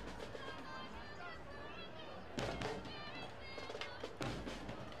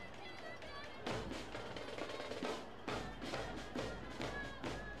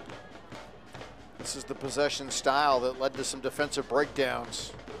 This is the possession style that led to some defensive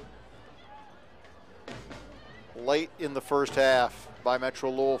breakdowns late in the first half by Metro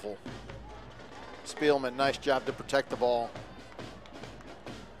Louisville. Spielman, nice job to protect the ball.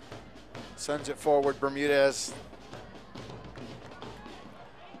 Sends it forward, Bermudez.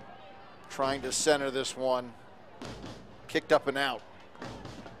 Trying to center this one. Kicked up and out.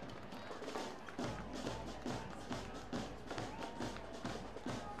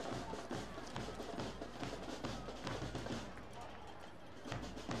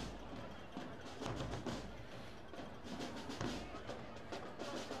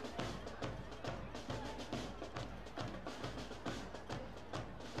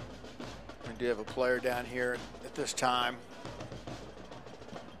 We do have a player down here at this time.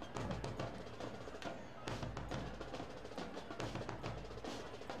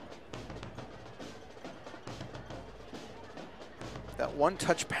 That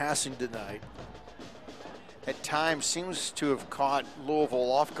one-touch passing tonight at times seems to have caught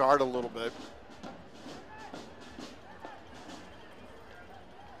Louisville off guard a little bit.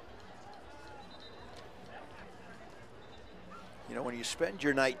 You know, when you spend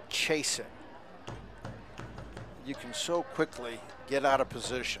your night chasing, you can so quickly get out of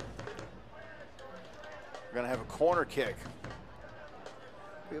position. We're going to have a corner kick.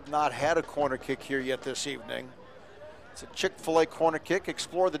 We have not had a corner kick here yet this evening. It's a Chick-fil-A corner kick.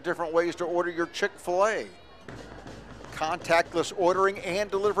 Explore the different ways to order your Chick-fil-A. Contactless ordering and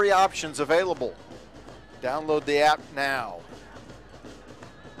delivery options available. Download the app now.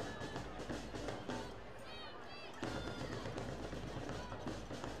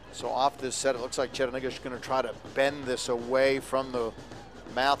 So off this set, it looks like Chattanooga is going to try to bend this away from the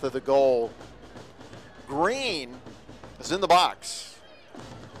mouth of the goal. Green is in the box,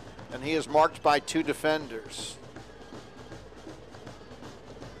 and he is marked by two defenders.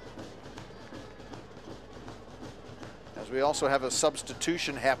 As we also have a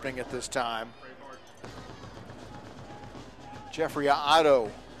substitution happening at this time. Jeffrey Otto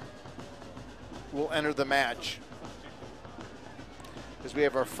will enter the match as we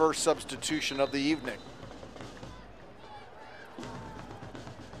have our first substitution of the evening.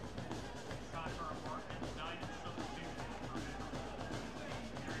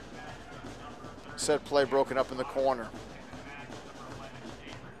 Set play broken up in the corner.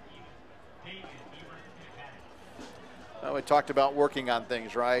 Well, we talked about working on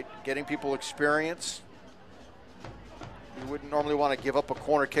things, right? Getting people experience. You wouldn't normally want to give up a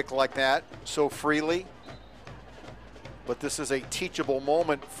corner kick like that so freely. But this is a teachable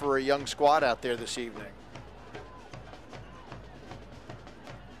moment for a young squad out there this evening.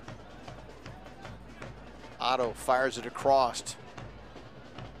 Otto fires it across.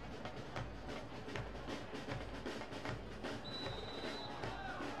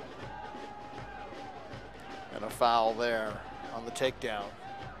 And a foul there on the takedown.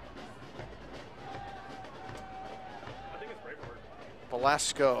 I think it's Braveheart.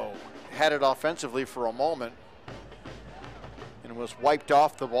 Velasco had it offensively for a moment and was wiped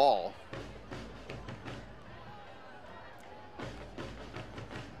off the ball.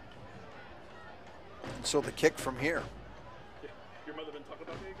 And so the kick from here. Your mother been talking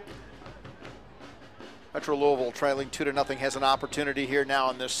about me again? Metro Louisville trailing 2-0 has an opportunity here now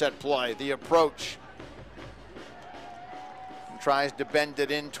in this set play. The approach. And tries to bend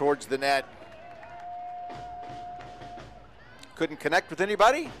it in towards the net. Couldn't connect with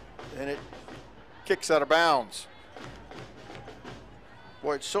anybody, and it kicks out of bounds.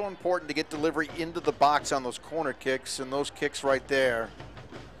 Boy, it's so important to get delivery into the box on those corner kicks and those kicks right there,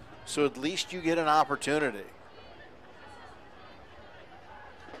 so at least you get an opportunity.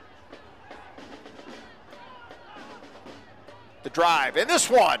 The drive, and this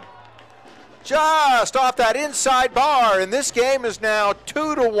one just off that inside bar, and this game is now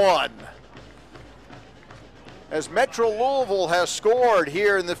 2-1. As Metro Louisville has scored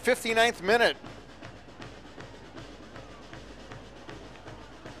here in the 59th minute.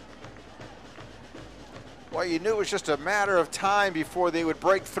 Well, you knew it was just a matter of time before they would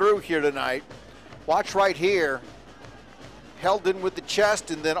break through here tonight. Watch right here. Held in with the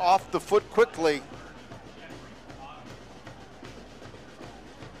chest and then off the foot quickly.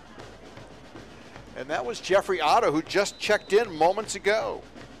 And that was Jeffrey Otto, who just checked in moments ago.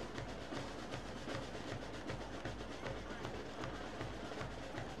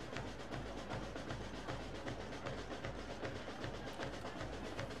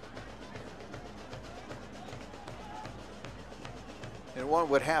 one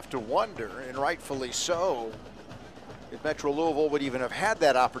would have to wonder, and rightfully so, if Metro Louisville would even have had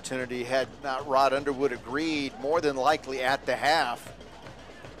that opportunity had not Rod Underwood agreed, more than likely at the half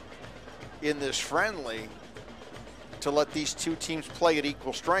in this friendly, to let these two teams play at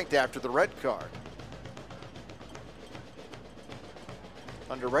equal strength after the red card.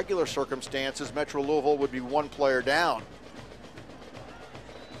 Under regular circumstances, Metro Louisville would be one player down.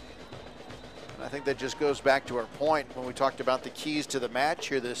 I think that just goes back to our point when we talked about the keys to the match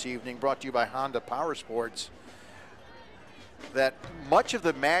here this evening, brought to you by Honda Power Sports, that much of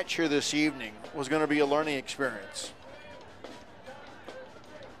the match here this evening was going to be a learning experience.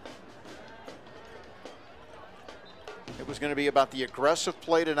 It was going to be about the aggressive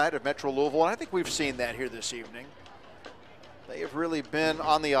play tonight of Metro Louisville, and I think we've seen that here this evening. They have really been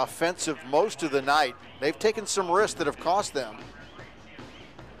on the offensive most of the night. They've taken some risks that have cost them.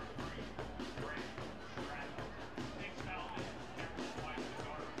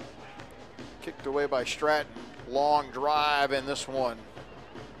 Kicked away by Stratton. Long drive, and this one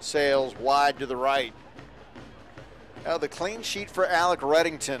sails wide to the right. Now the clean sheet for Alec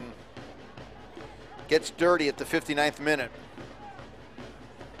Reddington gets dirty at the 59th minute.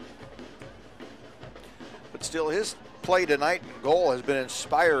 But still, his play tonight and goal has been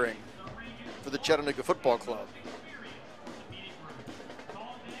inspiring for the Chattanooga Football Club.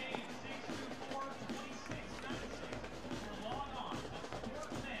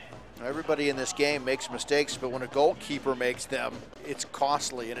 Everybody in this game makes mistakes, but when a goalkeeper makes them, it's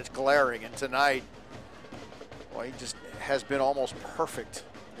costly and it's glaring. And tonight, well, he just has been almost perfect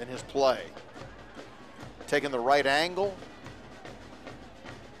in his play. Taking the right angle,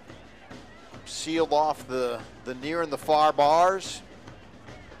 sealed off the near and the far bars.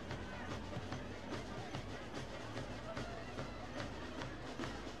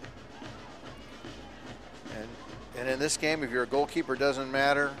 And in this game, if you're a goalkeeper, it doesn't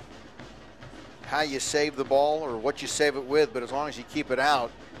matter how you save the ball or what you save it with, but as long as you keep it out,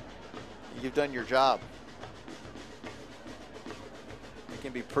 you've done your job. It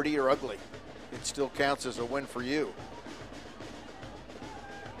can be pretty or ugly. It still counts as a win for you.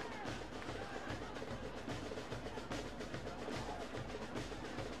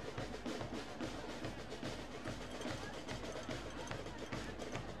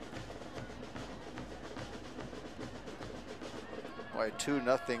 A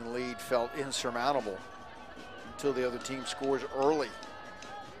 2-0 lead felt insurmountable until the other team scores early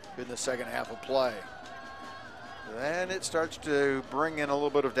in the second half of play. Then it starts to bring in a little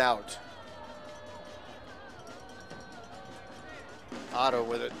bit of doubt. Otto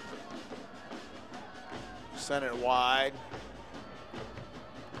with it. Sent it wide.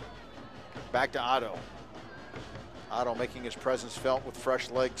 Back to Otto. Otto making his presence felt with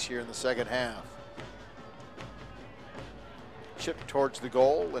fresh legs here in the second half. Chipped towards the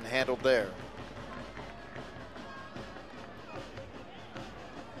goal and handled there.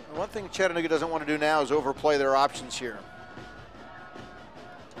 And one thing Chattanooga doesn't want to do now is overplay their options here.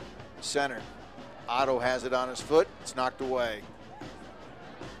 Center. Otto has it on his foot. It's knocked away.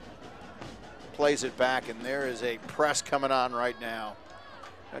 Plays it back, and there is a press coming on right now.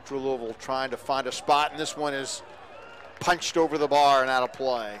 Metro Louisville trying to find a spot, and this one is punched over the bar and out of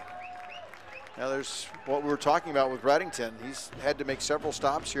play. Now there's what we were talking about with Reddington. He's had to make several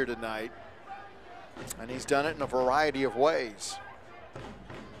stops here tonight, and he's done it in a variety of ways.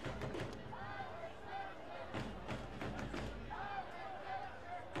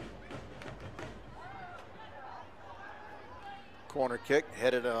 Corner kick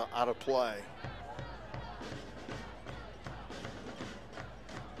headed out of play.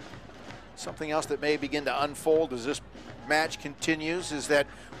 Something else that may begin to unfold as this match continues is that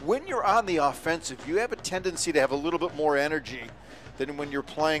when you're on the offensive, you have a tendency to have a little bit more energy than when you're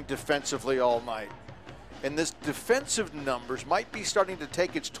playing defensively all night. And this defensive numbers might be starting to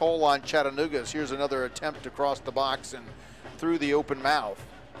take its toll on Chattanooga. Here's another attempt to cross the box and through the open mouth.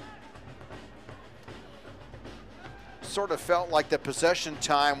 Sort of felt like the possession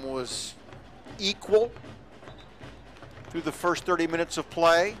time was equal through the first 30 minutes of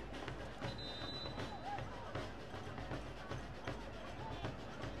play.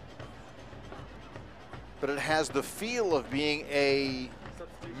 But it has the feel of being a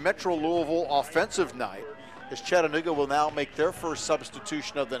Metro Louisville offensive night, as Chattanooga will now make their first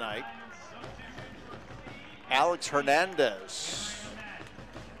substitution of the night. Alex Hernandez,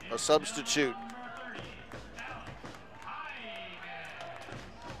 a substitute,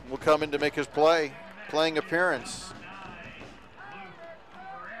 will come in to make his playing appearance.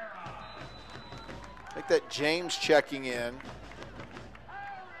 I think that James checking in.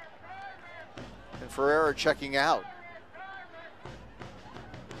 And Ferreira checking out.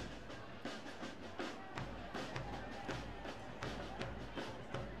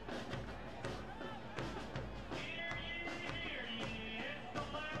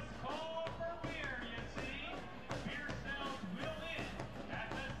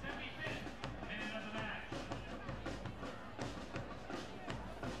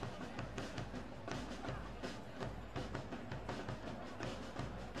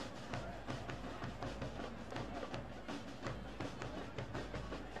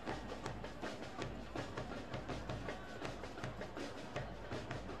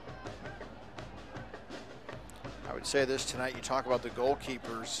 would say this tonight, you talk about the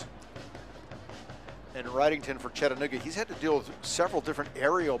goalkeepers. And Wrightington for Chattanooga, he's had to deal with several different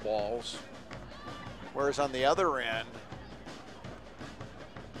aerial balls. Whereas on the other end,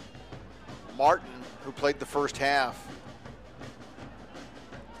 Martin, who played the first half,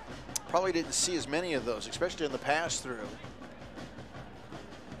 probably didn't see as many of those, especially in the pass-through.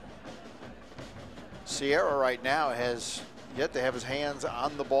 Sierra right now has yet to have his hands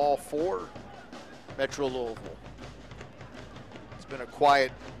on the ball for Metro Louisville. It's been a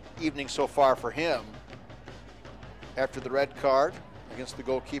quiet evening so far for him after the red card against the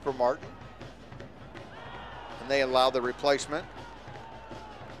goalkeeper Martin. And they allow the replacement.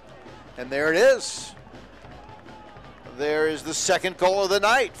 And there it is. There is the second goal of the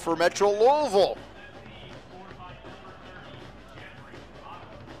night for Metro Louisville.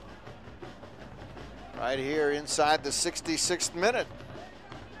 Right here inside the 66th minute.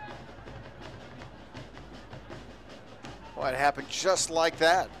 Well, it happened just like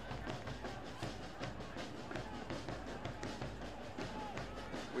that.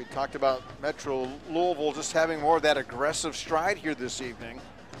 We talked about Metro Louisville just having more of that aggressive stride here this evening.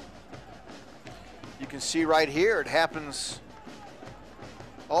 You can see right here, it happens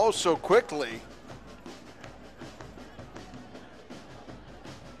oh so quickly.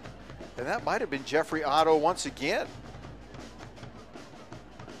 And that might have been Jeffrey Otto once again.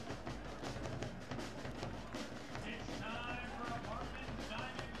 It's time for Apartment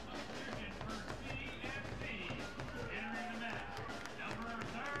Dining substitution for CFC. Entering the match, number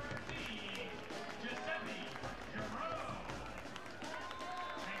 13, Giuseppe Giroux.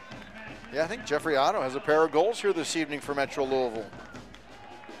 Yeah, I think Jeffrey Otto has a pair of goals here this evening for Metro Louisville.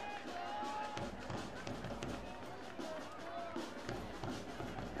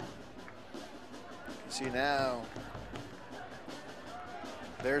 See now,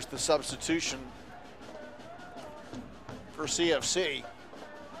 there's the substitution for CFC.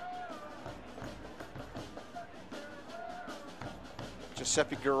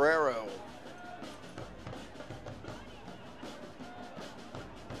 Giuseppe Guerrero.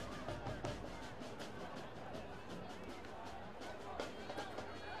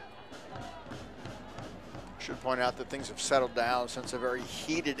 Should point out that things have settled down since a very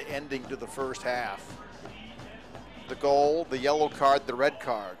heated ending to the first half. The goal, the yellow card, the red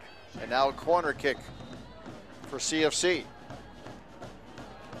card, and now a corner kick for CFC.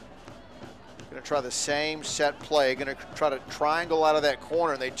 Going to try the same set play, going to try to triangle out of that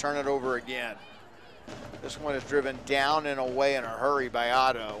corner, and they turn it over again. This one is driven down and away in a hurry by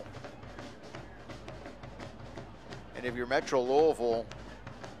Otto. And if you're Metro Louisville,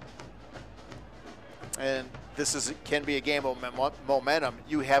 and this can be a game of momentum,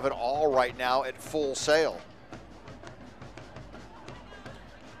 you have it all right now at full sail.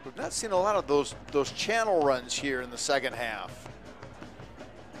 We've not seen a lot of those channel runs here in the second half.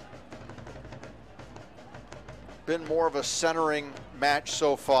 Been more of a centering match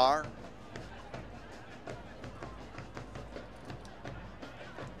so far.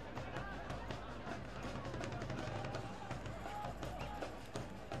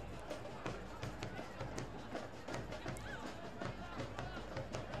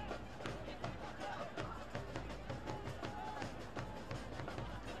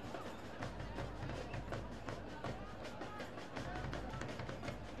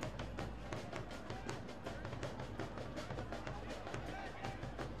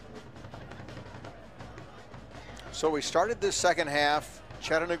 So we started this second half,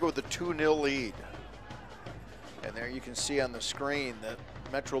 Chattanooga with a 2-0 lead. And there you can see on the screen that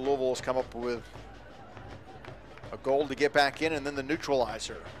Metro Louisville has come up with a goal to get back in and then the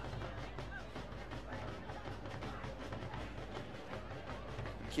neutralizer.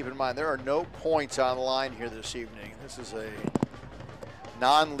 Keep in mind, there are no points on the line here this evening. This is a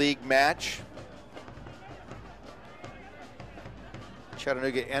non-league match.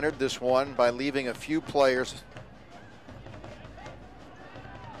 Chattanooga entered this one by leaving a few players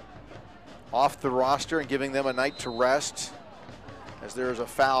off the roster and giving them a night to rest, as there is a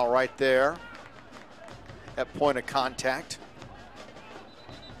foul right there at point of contact.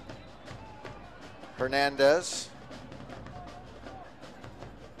 Hernandez,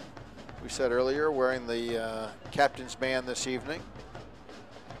 we said earlier, wearing the captain's band this evening.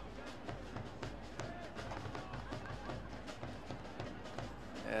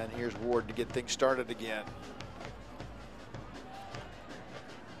 And here's Ward to get things started again.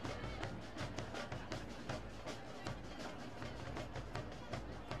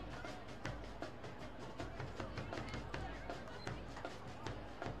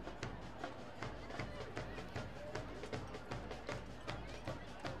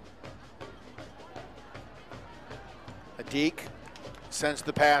 Deke sends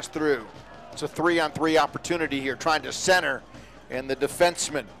the pass through. It's a 3-on-3 opportunity here, trying to center, and the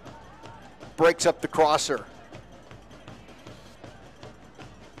defenseman breaks up the crosser.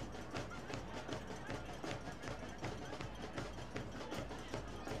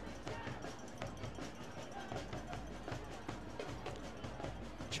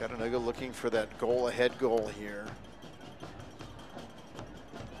 Chattanooga looking for that goal-ahead goal here.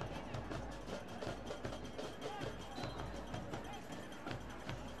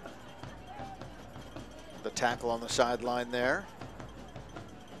 The tackle on the sideline there.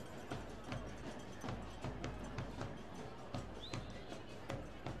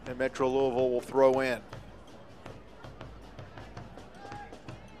 And Metro Louisville will throw in.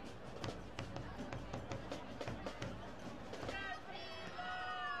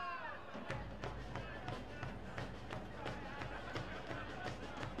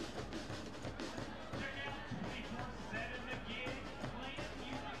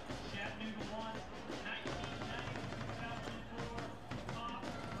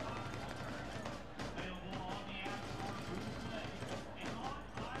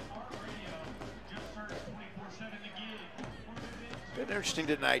 Been interesting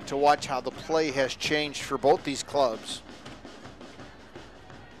tonight to watch how the play has changed for both these clubs.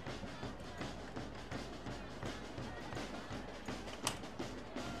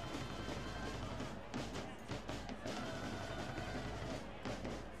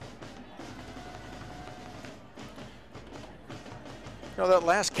 You know, that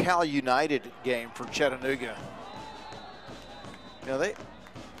last Cal United game for Chattanooga, you know,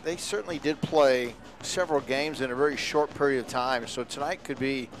 they certainly did play several games in a very short period of time. So tonight could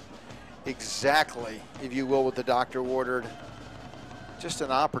be exactly, if you will, what the doctor ordered. Just an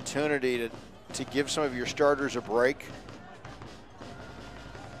opportunity to give some of your starters a break.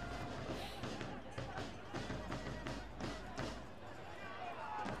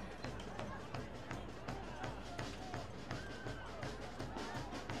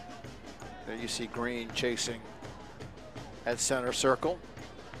 There you see Green chasing at center circle.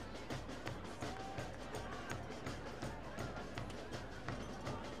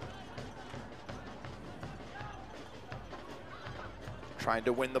 Trying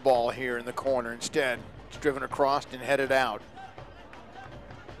to win the ball here in the corner. Instead, it's driven across and headed out.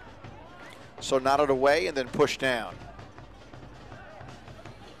 So knotted away and then pushed down.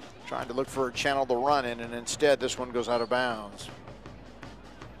 Trying to look for a channel to run in, and instead this one goes out of bounds.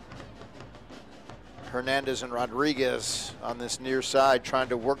 Hernandez and Rodriguez on this near side trying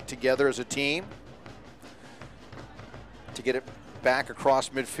to work together as a team to get it back across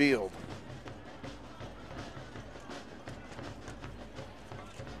midfield.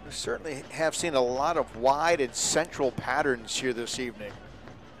 We certainly have seen a lot of wide and central patterns here this evening.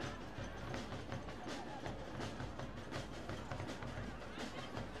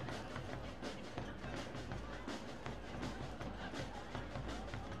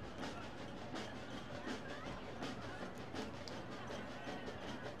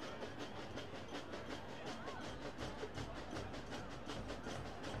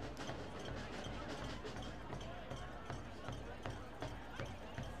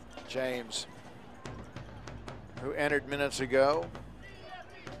 James, who entered minutes ago,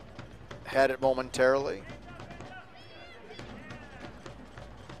 had it momentarily.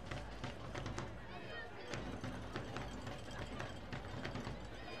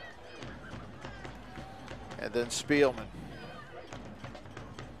 And then Spielman.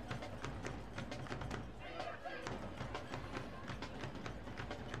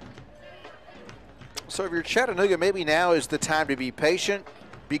 So if you're Chattanooga, maybe now is the time to be patient,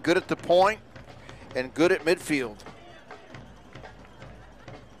 be good at the point, and good at midfield.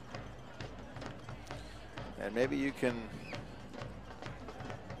 And maybe you can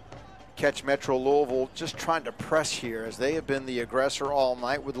catch Metro Louisville just trying to press here, as they have been the aggressor all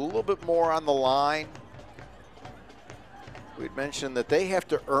night with a little bit more on the line. We'd mentioned that they have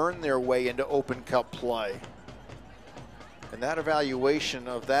to earn their way into Open Cup play. And that evaluation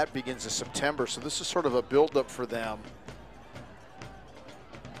of that begins in September, so this is sort of a build-up for them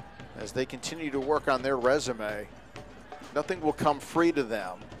as they continue to work on their resume. Nothing will come free to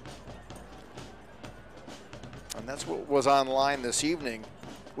them. And that's what was online this evening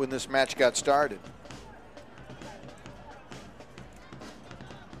when this match got started.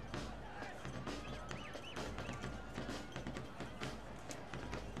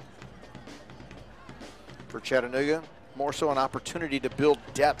 For Chattanooga, more so an opportunity to build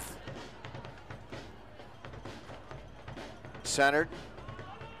depth. Centered,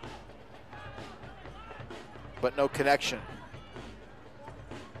 but no connection.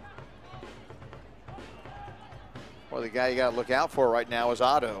 Well, the guy you got to look out for right now is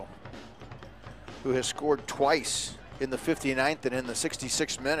Otto, who has scored twice in the 59th and in the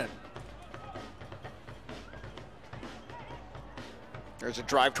 66th minute. There's a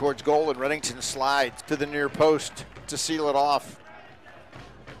drive towards goal, and Reddington slides to the near post to seal it off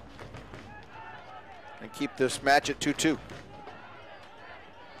and keep this match at 2-2.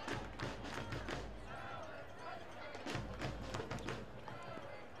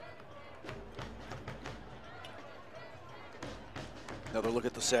 Another look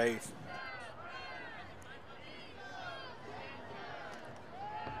at the save.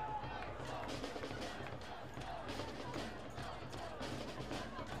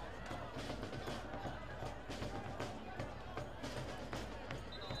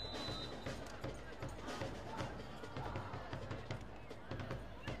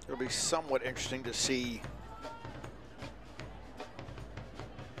 It'll be somewhat interesting to see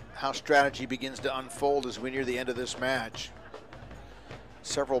how strategy begins to unfold as we near the end of this match.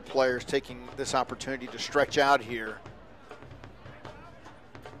 Several players taking this opportunity to stretch out here.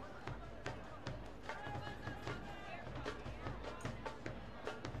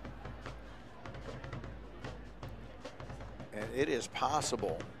 And it is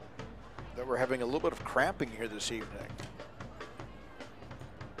possible that we're having a little bit of cramping here this evening.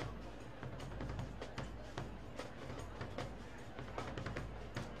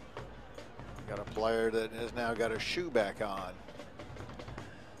 Got a player that has now got a shoe back on.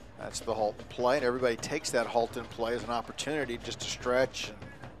 That's the halt and play, and everybody takes that halt and play as an opportunity just to stretch and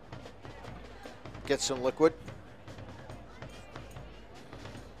get some liquid.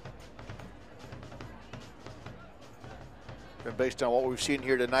 And based on what we've seen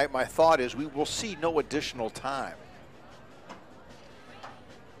here tonight, my thought is we will see no additional time.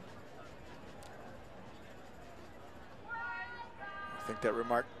 I think that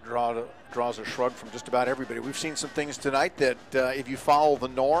remark draws a shrug from just about everybody. We've seen some things tonight that if you follow the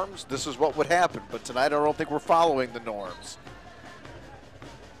norms, this is what would happen. But tonight I don't think we're following the norms.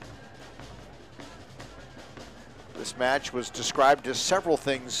 This match was described as several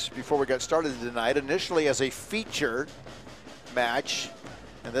things before we got started tonight. Initially as a feature match,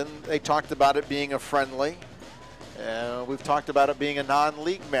 and then they talked about it being a friendly. We've talked about it being a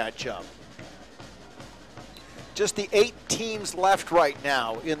non-league matchup. Just the 8 teams left right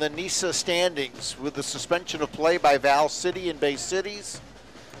now in the NISA standings with the suspension of play by Val City and Bay Cities.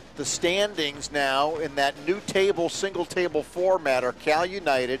 The standings now in that new table, single table format are Cal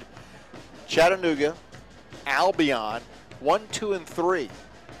United, Chattanooga, Albion, 1, 2, and 3,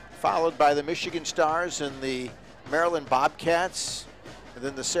 followed by the Michigan Stars and the Maryland Bobcats, and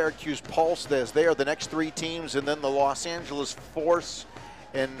then the Syracuse Pulse, as they are the next 3 teams, and then the Los Angeles Force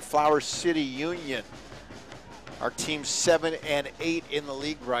and Flower City Union. Our teams 7 and 8 in the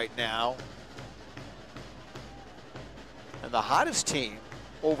league right now. And the hottest team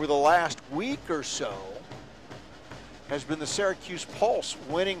over the last week or so has been the Syracuse Pulse,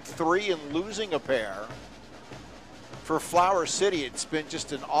 winning 3 and losing a pair. For Flower City, it's been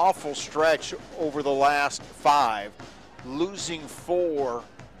just an awful stretch over the last 5, losing 4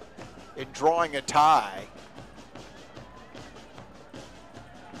 and drawing a tie.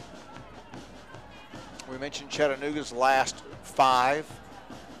 We mentioned Chattanooga's last 5,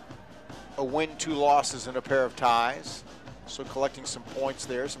 a win, 2 losses, and a pair of ties. So collecting some points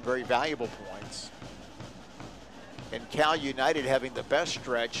there, some very valuable points. And Cal United having the best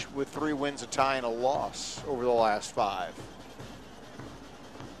stretch with 3 wins, a tie, and a loss over the last 5. It's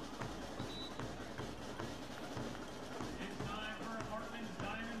time for Apartment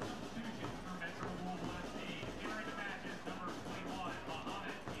Diamond substitution for Metro Louisville FC. Entering the match is number 21,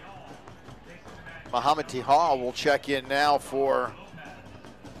 Mohamed Tihal will check in now for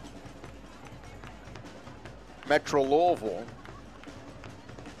Metro Louisville.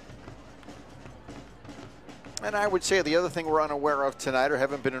 And I would say the other thing we're unaware of tonight or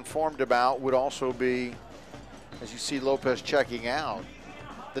haven't been informed about would also be, as you see Lopez checking out,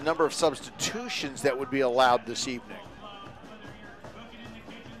 the number of substitutions that would be allowed this evening.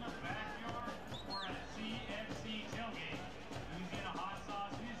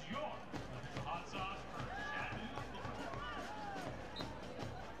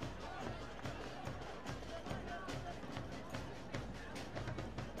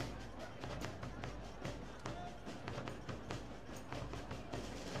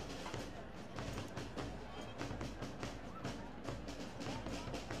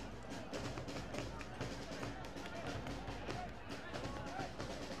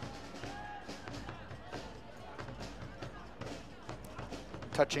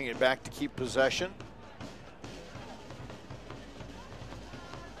 Touching it back to keep possession.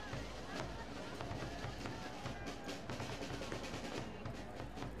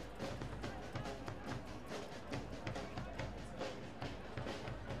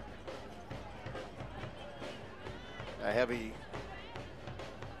 A heavy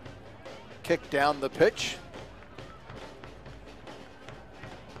kick down the pitch.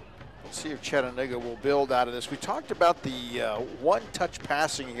 Let's see if Chattanooga will build out of this. We talked about the one-touch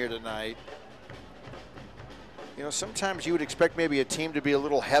passing here tonight. You know, sometimes you would expect maybe a team to be a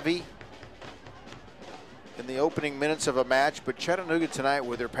little heavy in the opening minutes of a match, but Chattanooga tonight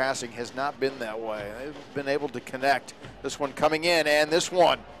with their passing has not been that way. They've been able to connect. This one coming in, and this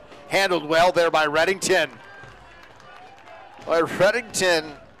one handled well there by Reddington. By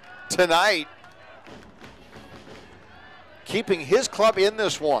Reddington tonight, keeping his club in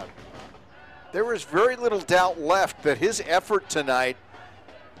this one. There was very little doubt left that his effort tonight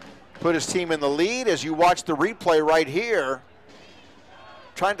put his team in the lead. As you watch the replay right here,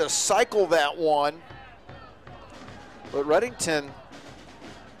 trying to cycle that one. But Reddington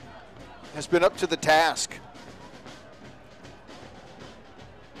has been up to the task.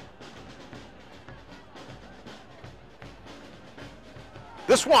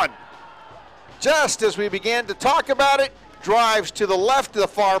 This one, just as we began to talk about it, drives to the left of the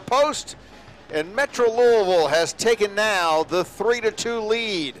far post, and Metro Louisville has taken now the 3-2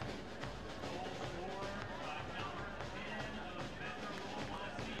 lead.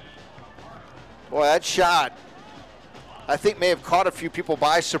 Boy, that shot, I think, may have caught a few people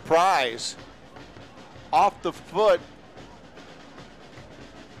by surprise. Off the foot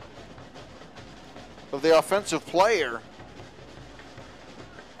of the offensive player.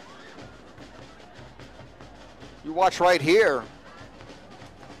 You watch right here.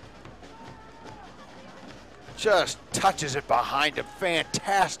 Just touches it behind him.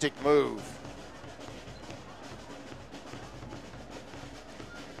 Fantastic move.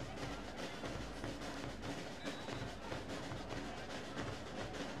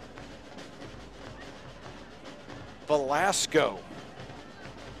 Velasco.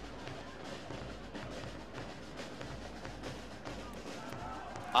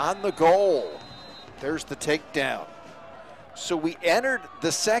 On the goal. There's the takedown. So we entered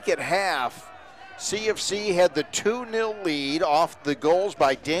the second half. CFC had the 2-0 lead off the goals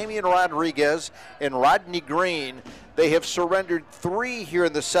by Damian Rodriguez and Rodney Green. They have surrendered 3 here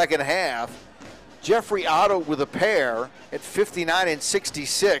in the second half. Jeffrey Otto with a pair at 59 and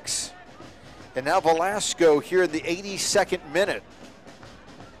 66. And now Velasco here in the 82nd minute.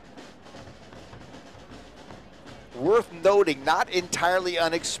 Worth noting, not entirely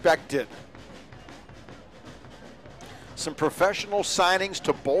unexpected. Some professional signings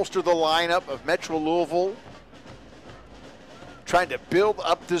to bolster the lineup of Metro Louisville. Trying to build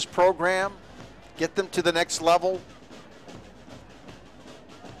up this program, get them to the next level.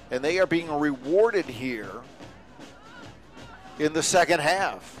 And they are being rewarded here in the second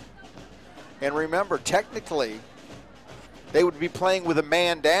half. And remember, technically, they would be playing with a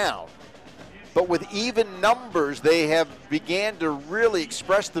man down. But with even numbers, they have began to really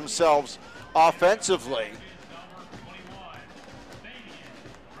express themselves offensively.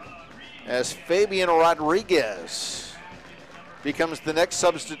 As Fabian Rodriguez becomes the next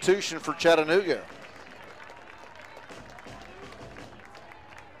substitution for Chattanooga.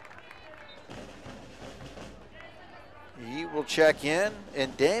 He will check in,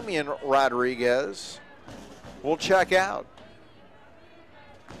 and Damian Rodriguez will check out.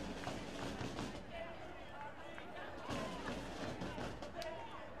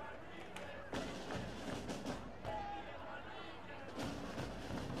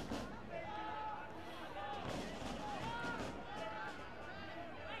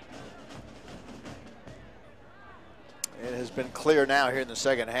 It has been clear now here in the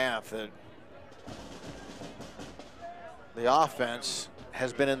second half that the offense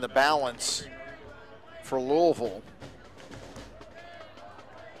has been in the balance for Louisville.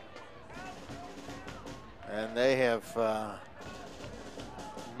 And they have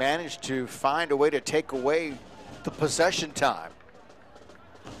managed to find a way to take away the possession time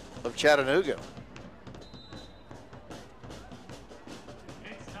of Chattanooga.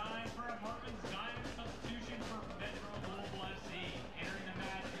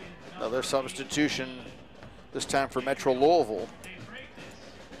 Another substitution, this time for Metro Louisville.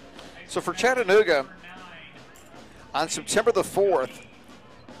 So for Chattanooga, on September the 4th,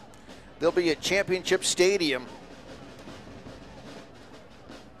 they'll be at Championship Stadium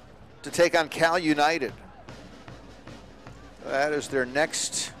to take on Cal United. That is their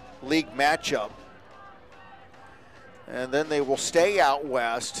next league matchup. And then they will stay out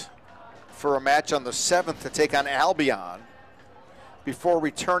west for a match on the 7th to take on Albion, before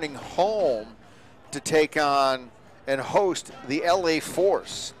returning home to take on and host the LA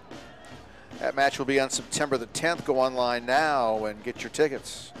Force. That match will be on September the 10th. Go online now and get your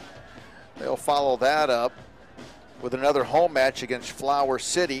tickets. They'll follow that up with another home match against Flower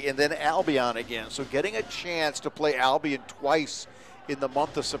City and then Albion again. So getting a chance to play Albion twice in the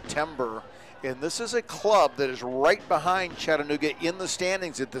month of September. And this is a club that is right behind Chattanooga in the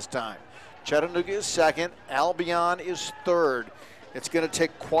standings at this time. Chattanooga is second, Albion is third. It's going to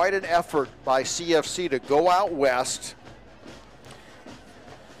take quite an effort by CFC to go out west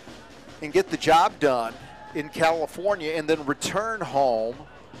and get the job done in California and then return home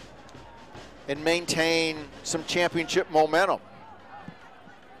and maintain some championship momentum.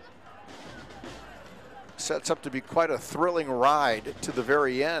 Sets up to be quite a thrilling ride to the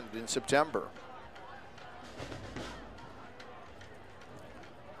very end in September.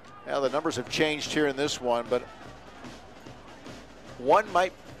 Now the numbers have changed here in this one, but one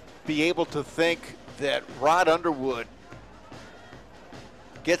might be able to think that Rod Underwood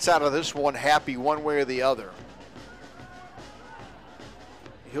gets out of this one happy one way or the other.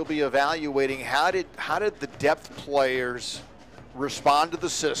 He'll be evaluating how did the depth players respond to the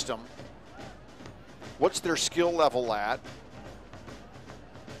system? What's their skill level at?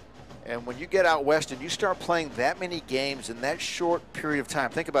 And when you get out west and you start playing that many games in that short period of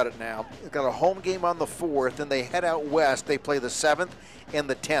time, think about it now. They've got a home game on the 4th, and they head out west. They play the 7th and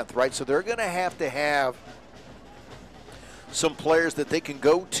the 10th, right? So they're going to have some players that they can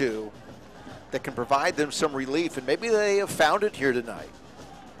go to that can provide them some relief, and maybe they have found it here tonight.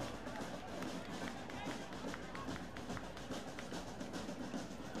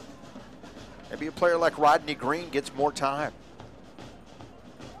 Maybe a player like Rodney Green gets more time.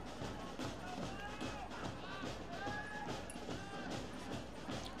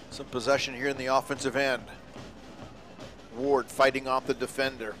 Some possession here in the offensive end. Ward fighting off the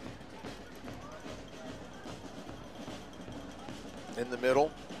defender. In the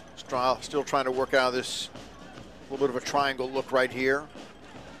middle, still trying to work out of this little bit of a triangle look right here.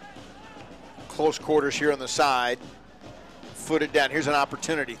 Close quarters here on the side. Footed down, here's an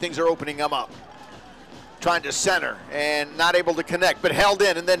opportunity. Things are opening them up. Trying to center and not able to connect, but held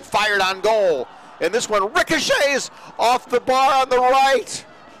in and then fired on goal. And this one ricochets off the bar on the right.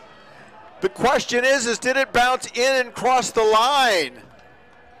 The question is did it bounce in and cross the line?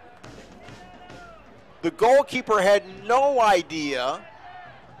 The goalkeeper had no idea.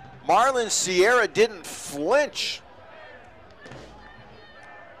 Marlon Sierra didn't flinch.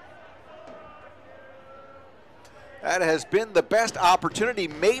 That has been the best opportunity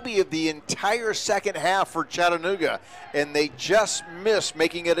maybe of the entire second half for Chattanooga, and they just missed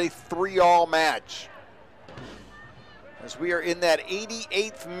making it a 3-all match. As we are in that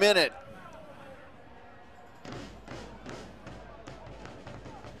 88th minute.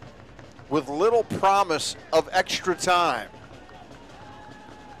 With little promise of extra time.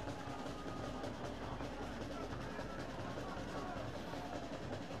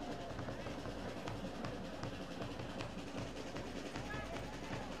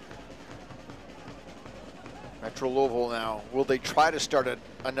 Metro Louisville now, will they try to start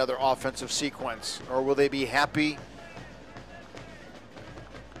another offensive sequence, or will they be happy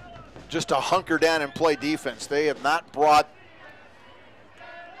just to hunker down and play defense? They have not brought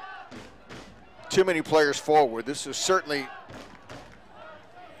too many players forward. This is certainly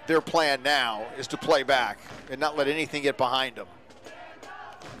their plan now, is to play back and not let anything get behind them,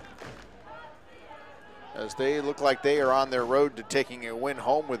 as they look like they are on their road to taking a win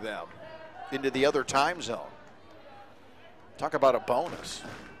home with them into the other time zone. Talk about a bonus.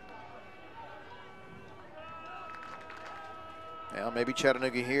 Now maybe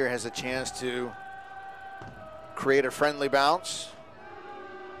Chattanooga here has a chance to create a friendly bounce.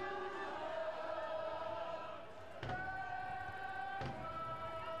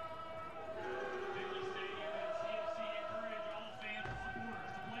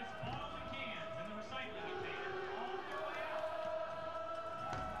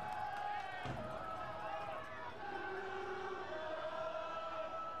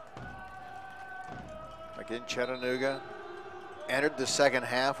 Again, Chattanooga entered the second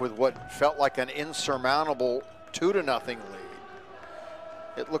half with what felt like an insurmountable 2-0 lead.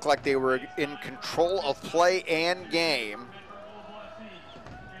 It looked like they were in control of play and game.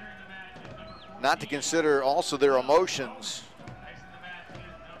 Not to consider also their emotions.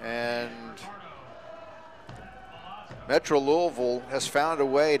 And Metro Louisville has found a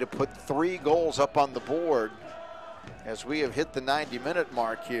way to put 3 goals up on the board as we have hit the 90-minute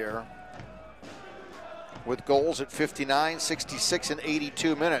mark here, with goals at 59, 66, and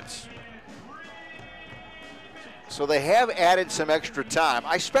 82 minutes. So they have added some extra time.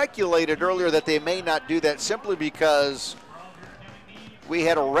 I speculated earlier that they may not do that simply because we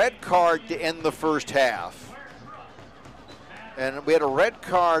had a red card to end the first half. And we had a red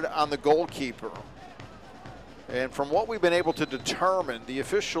card on the goalkeeper. And from what we've been able to determine, the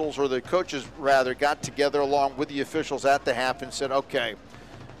officials, or the coaches rather, got together along with the officials at the half and said, okay,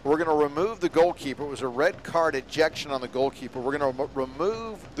 we're going to remove the goalkeeper. It was a red card ejection on the goalkeeper. We're going to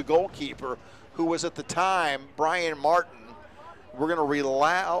remove the goalkeeper, who was at the time Brian Martin. We're going to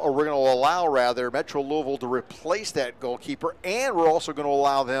allow Metro Louisville to replace that goalkeeper, and we're also going to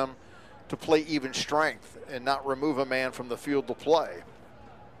allow them to play even strength and not remove a man from the field to play.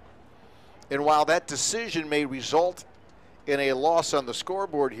 And while that decision may result in a loss on the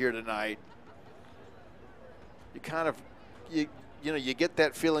scoreboard here tonight, you get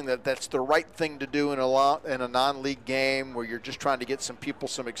that feeling that that's the right thing to do in a non-league game where you're just trying to get some people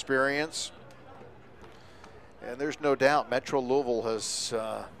some experience. And there's no doubt Metro Louisville has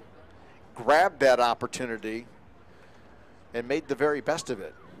grabbed that opportunity and made the very best of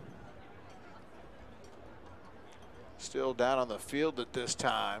it. Still down on the field at this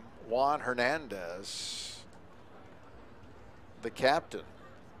time, Juan Hernandez, the captain.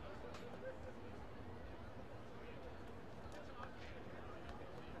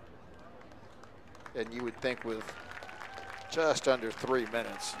 And you would think with just under 3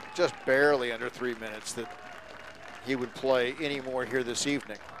 minutes, just barely under 3 minutes, that he would play any more here this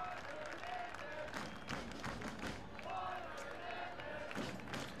evening.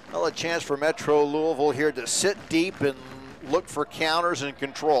 Well, a chance for Metro Louisville here to sit deep and look for counters and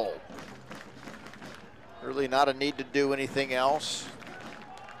control. Really not a need to do anything else.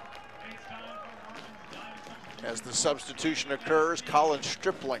 As the substitution occurs, Colin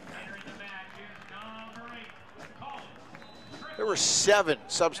Stripling. There were 7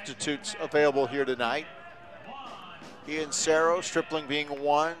 substitutes available here tonight. Ian Cerro, Stripling being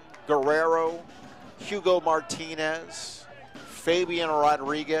 1, Guerrero, Hugo Martinez, Fabian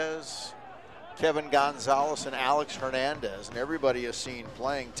Rodriguez, Kevin Gonzalez, and Alex Hernandez, and everybody has seen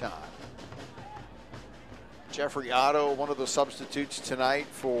playing time. Jeffrey Otto, one of the substitutes tonight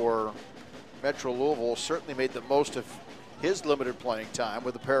for Metro Louisville, certainly made the most of his limited playing time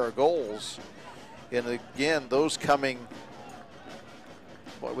with a pair of goals. And again, those coming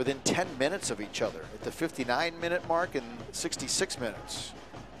within 10 minutes of each other at the 59-minute mark and 66 minutes.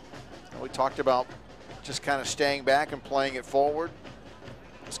 And we talked about just kind of staying back and playing it forward.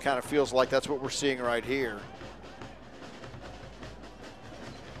 This kind of feels like that's what we're seeing right here.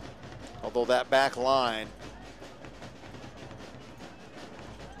 Although that back line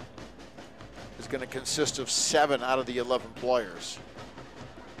is going to consist of 7 out of the 11 players,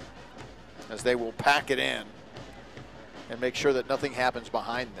 as they will pack it in and make sure that nothing happens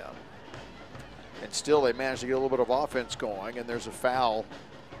behind them. And still they manage to get a little bit of offense going, and there's a foul.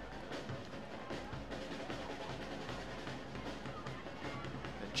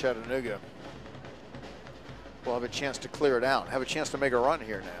 And Chattanooga will have a chance to clear it out, have a chance to make a run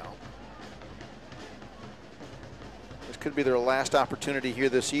here now. This could be their last opportunity here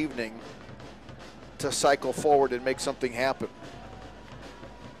this evening to cycle forward and make something happen.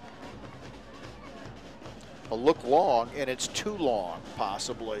 A look long, and it's too long,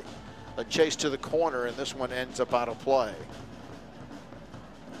 possibly. A chase to the corner, and this one ends up out of play.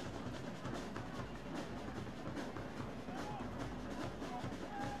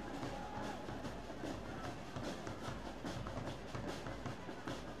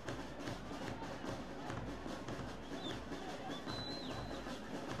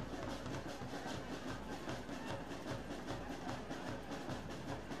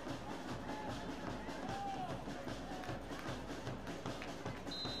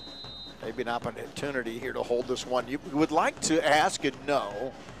 Maybe an opportunity here to hold this one. You would like to ask and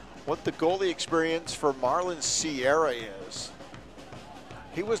know what the goalie experience for Marlon Sierra is.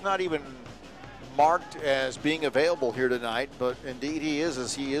 He was not even marked as being available here tonight, but indeed he is,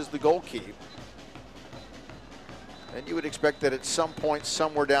 as he is the goalkeeper. And you would expect that at some point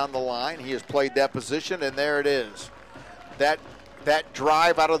somewhere down the line he has played that position, and there it is. That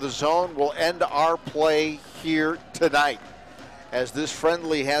drive out of the zone will end our play here tonight, as this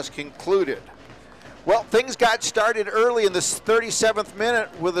friendly has concluded. Well, things got started early in the 37th minute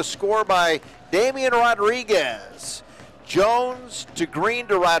with a score by Damian Rodriguez. Jones to Green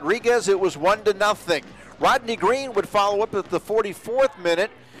to Rodriguez. It was 1-0. Rodney Green would follow up at the 44th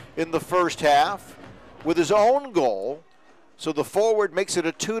minute in the first half with his own goal. So the forward makes it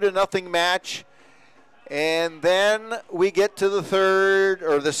a 2-0 match. And then we get to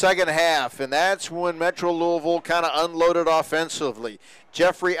the second half, and that's when Metro Louisville kind of unloaded offensively.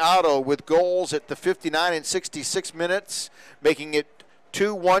 Jeffrey Otto with goals at the 59 and 66 minutes, making it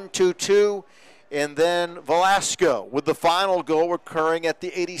 2-1, 2-2. And then Velasco with the final goal occurring at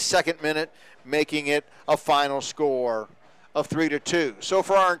the 82nd minute, making it a final score of 3-2. So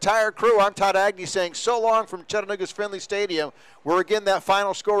for our entire crew, I'm Todd Agnew saying so long from Chattanooga's Finley Stadium, where again that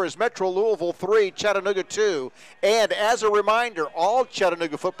final score is Metro Louisville 3, Chattanooga 2. And as a reminder, all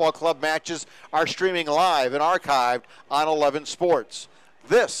Chattanooga Football Club matches are streaming live and archived on 11 Sports.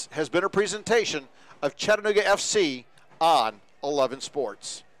 This has been a presentation of Chattanooga FC on 11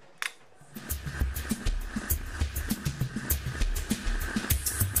 Sports.